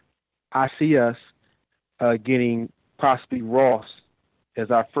occur, I see us getting possibly Ross as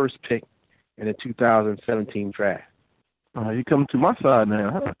our first pick in the 2017 draft. You come to my side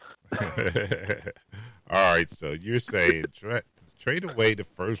now, huh? All right, so you're saying trade away the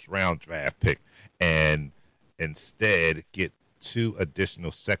first round draft pick and instead get 2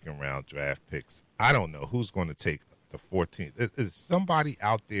 additional second round draft picks. I don't know who's going to take the 14th. Is somebody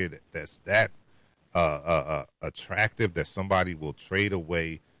out there that's that attractive that somebody will trade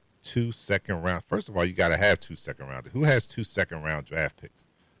away 2 second round? First of all, you got to have 2 second rounders. Who has 2 second round draft picks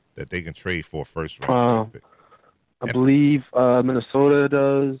that they can trade for a first round draft pick? I believe Minnesota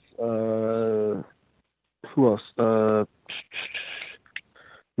does. Who else?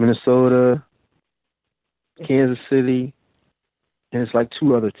 Minnesota, Kansas City, and it's like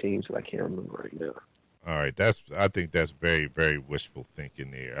 2 other teams that I can't remember right now. All right, I think that's very, very wishful thinking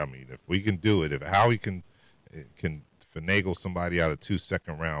there. I mean, if we can do it, if Howie can finagle somebody out of 2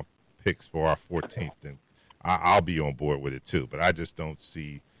 second round picks for our 14th, then I'll be on board with it too. But I just don't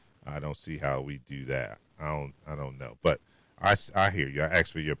see how we do that. I don't know. But I hear you. I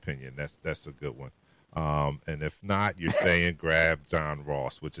asked for your opinion. That's a good one. And if not, you're saying grab John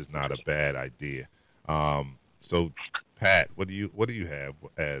Ross, which is not a bad idea. So Pat, what do you have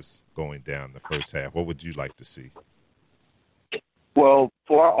as going down the first half? What would you like to see? Well,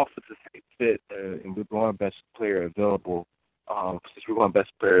 for our offensive fit, and we're going best player available, since we're going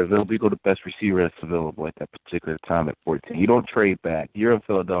best player available, we go to best receiver that's available at that particular time at 14. You don't trade back. You're in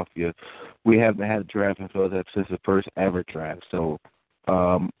Philadelphia. We haven't had a draft in Philadelphia since the first ever draft. So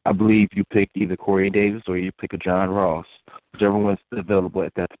I believe you pick either Corey Davis or you pick a John Ross, whichever one's available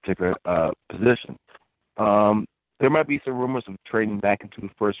at that particular position. There might be some rumors of trading back into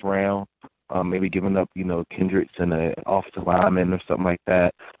the first round. maybe giving up, Kendricks and an offensive lineman or something like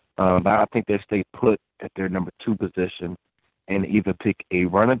that. But I think they stay put at their number 2 position and either pick a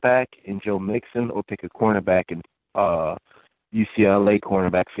running back in Joe Mixon or pick a cornerback in UCLA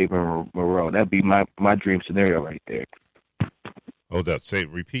cornerback Fabian Moreau. That'd be my dream scenario right there. Hold up.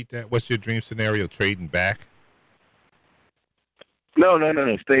 Repeat that. What's your dream scenario? Trading back? No.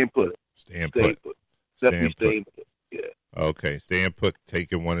 Staying put. Staying put. Definitely staying put. Yeah. Okay. Staying put,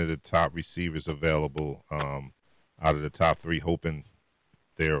 taking one of the top receivers available out of the top 3, hoping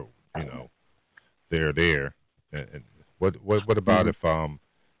they're there. And what about if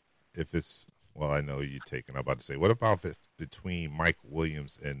it's, well, I know you're taking, I'm about to say, what about if it's between Mike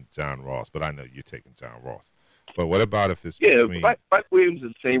Williams and John Ross? But I know you're taking John Ross. But what about if it's between... Mike Williams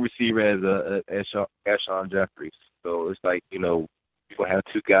is the same receiver as Alshon Jeffries. So it's like, you're going to have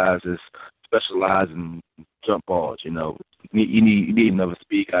 2 guys that specialize in jump balls, You need another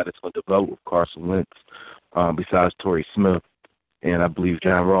speed guy that's going to develop with Carson Wentz besides Torrey Smith. And I believe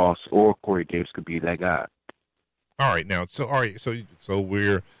John Ross or Corey Davis could be that guy. All right, now, so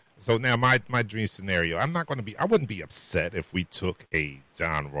now my dream scenario, I wouldn't be upset if we took a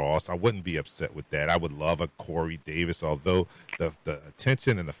John Ross. I wouldn't be upset with that. I would love a Corey Davis, although the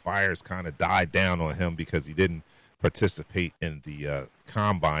attention and the fires kind of died down on him because he didn't participate in the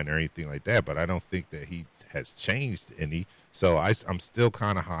combine or anything like that. But I don't think that he has changed any. So I'm still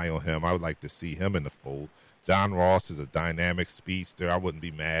kind of high on him. I would like to see him in the fold. John Ross is a dynamic speedster. I wouldn't be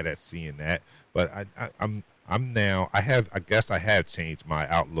mad at seeing that. But I guess I have changed my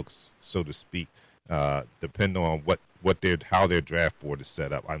outlooks, so to speak, depending on how their draft board is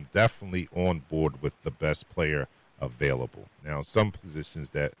set up. I'm definitely on board with the best player available. Now, some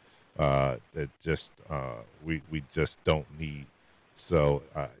positions that just we just don't need. So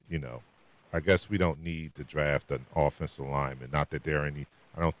I guess we don't need to draft an offensive lineman. Not that there are any.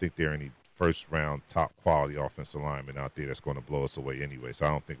 I don't think there are any first-round, top-quality offensive lineman out there that's going to blow us away anyway, so I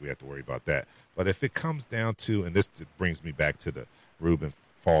don't think we have to worry about that. But if it comes down to, and this brings me back to the Reuben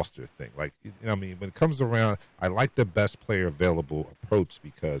Foster thing, when it comes around, I like the best player available approach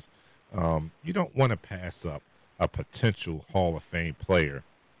because you don't want to pass up a potential Hall of Fame player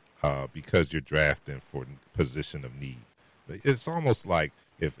because you're drafting for position of need. It's almost like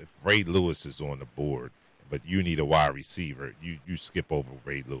if Ray Lewis is on the board, but you need a wide receiver, you skip over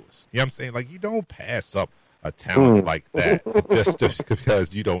Ray Lewis. You know what I'm saying? Like, you don't pass up a talent like that just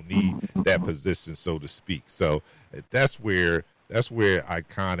because you don't need that position, so to speak. So that's where I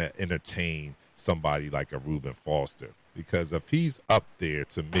kind of entertain somebody like a Reuben Foster, because if he's up there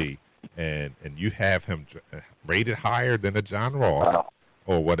to me and you have him rated higher than a John Ross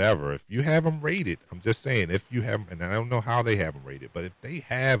or whatever, if you have him rated, I'm just saying, if you have him, and I don't know how they have him rated, but if they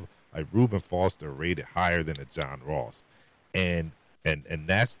have a Reuben Foster rated higher than a John Ross, and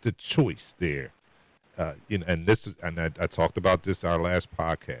that's the choice there. I talked about this our last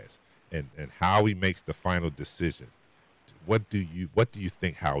podcast, and Howie makes the final decision. What do you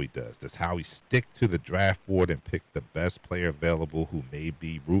think Howie does? Does Howie stick to the draft board and pick the best player available, who may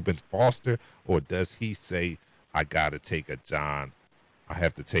be Reuben Foster, or does he say, I got to take a John, I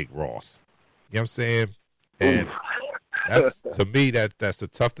have to take Ross? You know what I'm saying? And that's, to me, that's a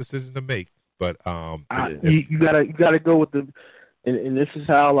tough decision to make. But you gotta go with the, and this is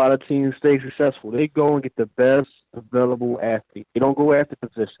how a lot of teams stay successful. They go and get the best available athlete. They don't go after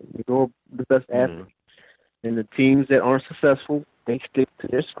position. They go the best athlete. And the teams that aren't successful, they stick to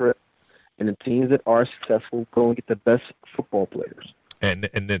their script. And the teams that are successful go and get the best football players. And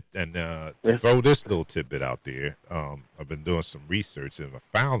to throw this little tidbit out there, I've been doing some research and I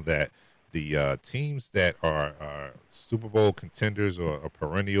found that the teams that are Super Bowl contenders or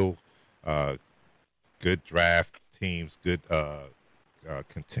perennial good draft teams, good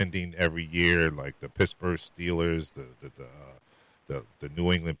contending every year, like the Pittsburgh Steelers, the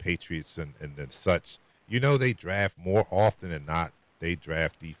New England Patriots, and then such. They draft more often than not. They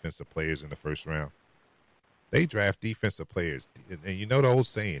draft defensive players in the first round. They draft defensive players, and you know the old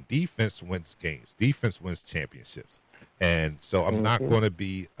saying: defense wins games, defense wins championships. And so I'm not going to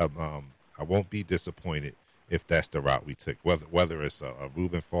be, I won't be disappointed if that's the route we took, whether it's a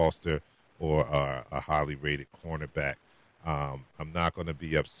Reuben Foster or a highly rated cornerback. I'm not going to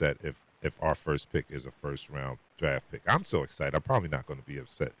be upset if our first pick is a first round draft pick. I'm so excited. I'm probably not going to be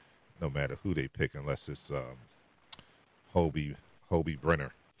upset no matter who they pick, unless it's Hobie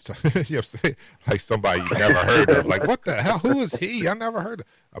Brenner. So, you know what I'm saying? Like somebody you never heard of. Like, what the hell? Who is he? I never heard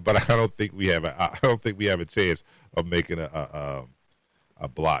of. But I don't think we have a chance of making a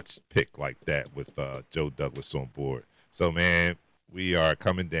blotch pick like that with Joe Douglas on board. So, man, we are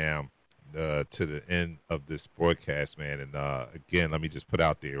coming down to the end of this broadcast, man. And again, let me just put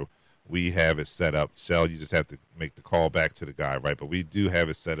out there, we have it set up. Shell, you just have to make the call back to the guy, right? But we do have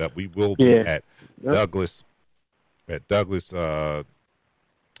it set up. We will be at Douglas. At Douglas,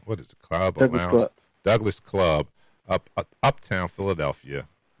 what is the club? Douglas Lounge? Club. Douglas Club, uptown Philadelphia,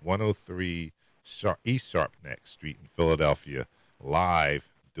 103 East Sharpneck Street in Philadelphia, live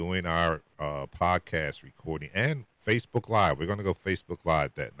doing our podcast recording and Facebook Live. We're going to go Facebook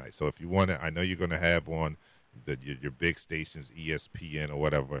Live that night. So if you want to, I know you're going to have on your big stations, ESPN or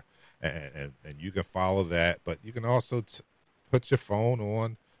whatever, and you can follow that. But you can also put your phone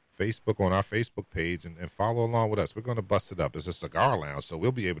on Facebook, on our Facebook page, and follow along with us. We're going to bust it up. It's a cigar lounge, so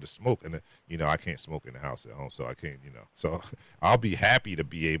we'll be able to smoke. And, I can't smoke in the house at home, so I can't, So I'll be happy to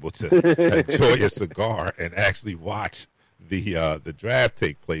be able to enjoy a cigar and actually watch the draft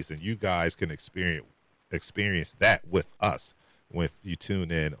take place, and you guys can experience that with us when you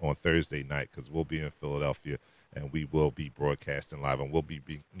tune in on Thursday night, because we'll be in Philadelphia and we will be broadcasting live, and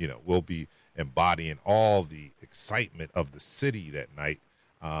we'll be embodying all the excitement of the city that night,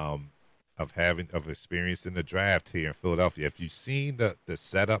 of experiencing the draft here in Philadelphia. If you've seen the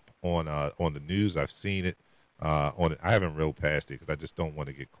setup on the news, I've seen it on it. I haven't reeled past it because I just don't want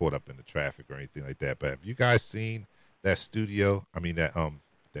to get caught up in the traffic or anything like that. But have you guys seen that studio? I mean that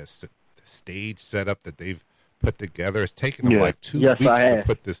stage setup that they've put together. It's taken them like 2 weeks to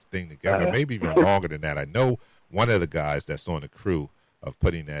put this thing together, maybe even longer than that. I know one of the guys that's on the crew of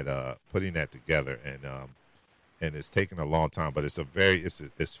putting that together, and it's taken a long time, but it's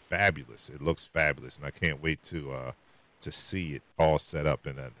fabulous. It looks fabulous, and I can't wait to see it all set up.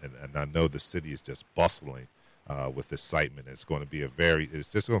 And I know the city is just bustling with excitement. It's just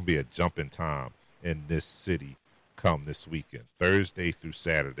going to be a jumping time in this city come this weekend. Thursday through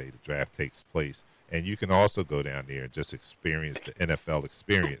Saturday, the draft takes place, and you can also go down there and just experience the NFL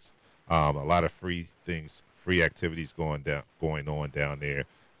experience. A lot of free activities going on down there.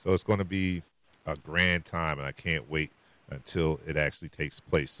 So it's going to be a grand time, and I can't wait until it actually takes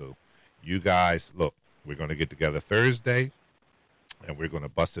place. So you guys, look, we're going to get together Thursday, and we're going to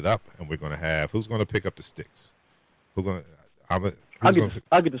bust it up, and we're going to have, who's going to pick up the sticks? I'll get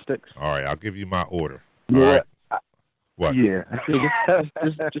the sticks. All right, I'll give you my order. Yeah. All right. What? Yeah.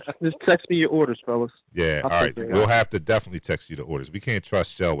 just text me your orders, fellas. Yeah, all right. We'll have to definitely text you the orders. We can't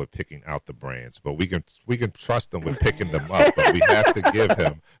trust Shell with picking out the brands, but we can trust them with picking them up. But we have to give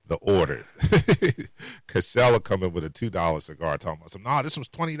him the order, because Shell will come in with a $2 cigar, talking about no, this was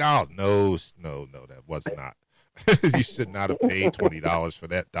 $20. No, that was not. You should not have paid $20 for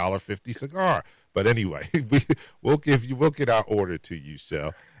that $1.50 cigar. But anyway, we'll get our order to you,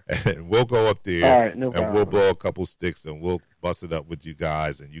 Shell. And we'll go up there, and we'll blow a couple sticks, and we'll bust it up with you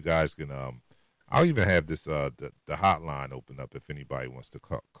guys. And you guys can, I'll even have this the hotline open up if anybody wants to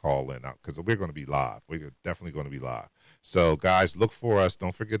call in, because we're going to be live. We're definitely going to be live. So, guys, look for us.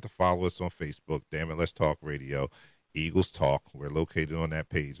 Don't forget to follow us on Facebook. Damn it, Let's Talk Radio, Eagles Talk. We're located on that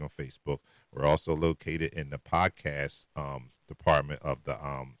page on Facebook. We're also located in the podcast department of the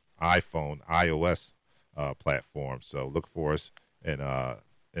iOS platform. So look for us in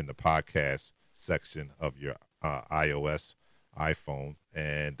the podcast section of your iOS iPhone,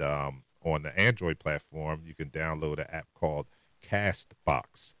 and on the Android platform, you can download an app called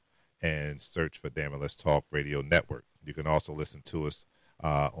Castbox and search for Damn It Let's Talk Radio Network. You can also listen to us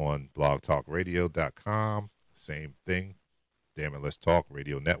on blogtalkradio.com. Same thing, Damn It Let's Talk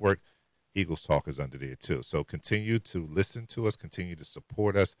Radio Network. Eagles Talk is under there too. So continue to listen to us, continue to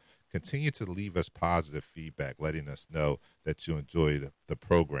support us, continue to leave us positive feedback, letting us know that you enjoy the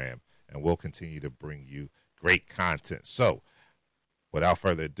program, and we'll continue to bring you great content. So without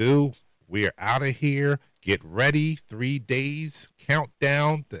further ado, we are out of here. Get ready. 3 days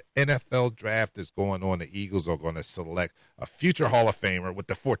countdown. The NFL draft is going on. The Eagles are going to select a future Hall of Famer with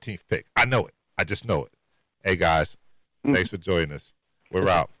the 14th pick. I know it. I just know it. Hey, guys, thanks for joining us. We're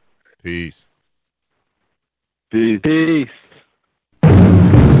out. Peace. Peace.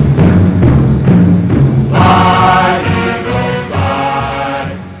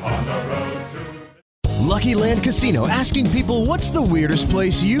 Lucky Land Casino, asking people, what's the weirdest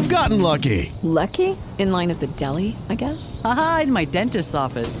place you've gotten lucky? Lucky? In line at the deli, I guess? Aha, in my dentist's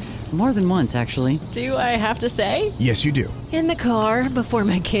office. More than once, actually. Do I have to say? Yes, you do. In the car before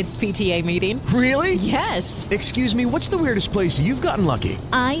my kids' PTA meeting. Really? Yes. Excuse me, what's the weirdest place you've gotten lucky?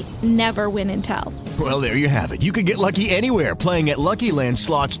 I never win and tell. Well, there you have it. You can get lucky anywhere, playing at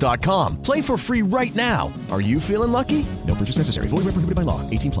LuckyLandSlots.com. Play for free right now. Are you feeling lucky? No purchase necessary. Void where prohibited by law.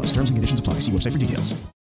 18+. Terms and conditions apply. See website for details.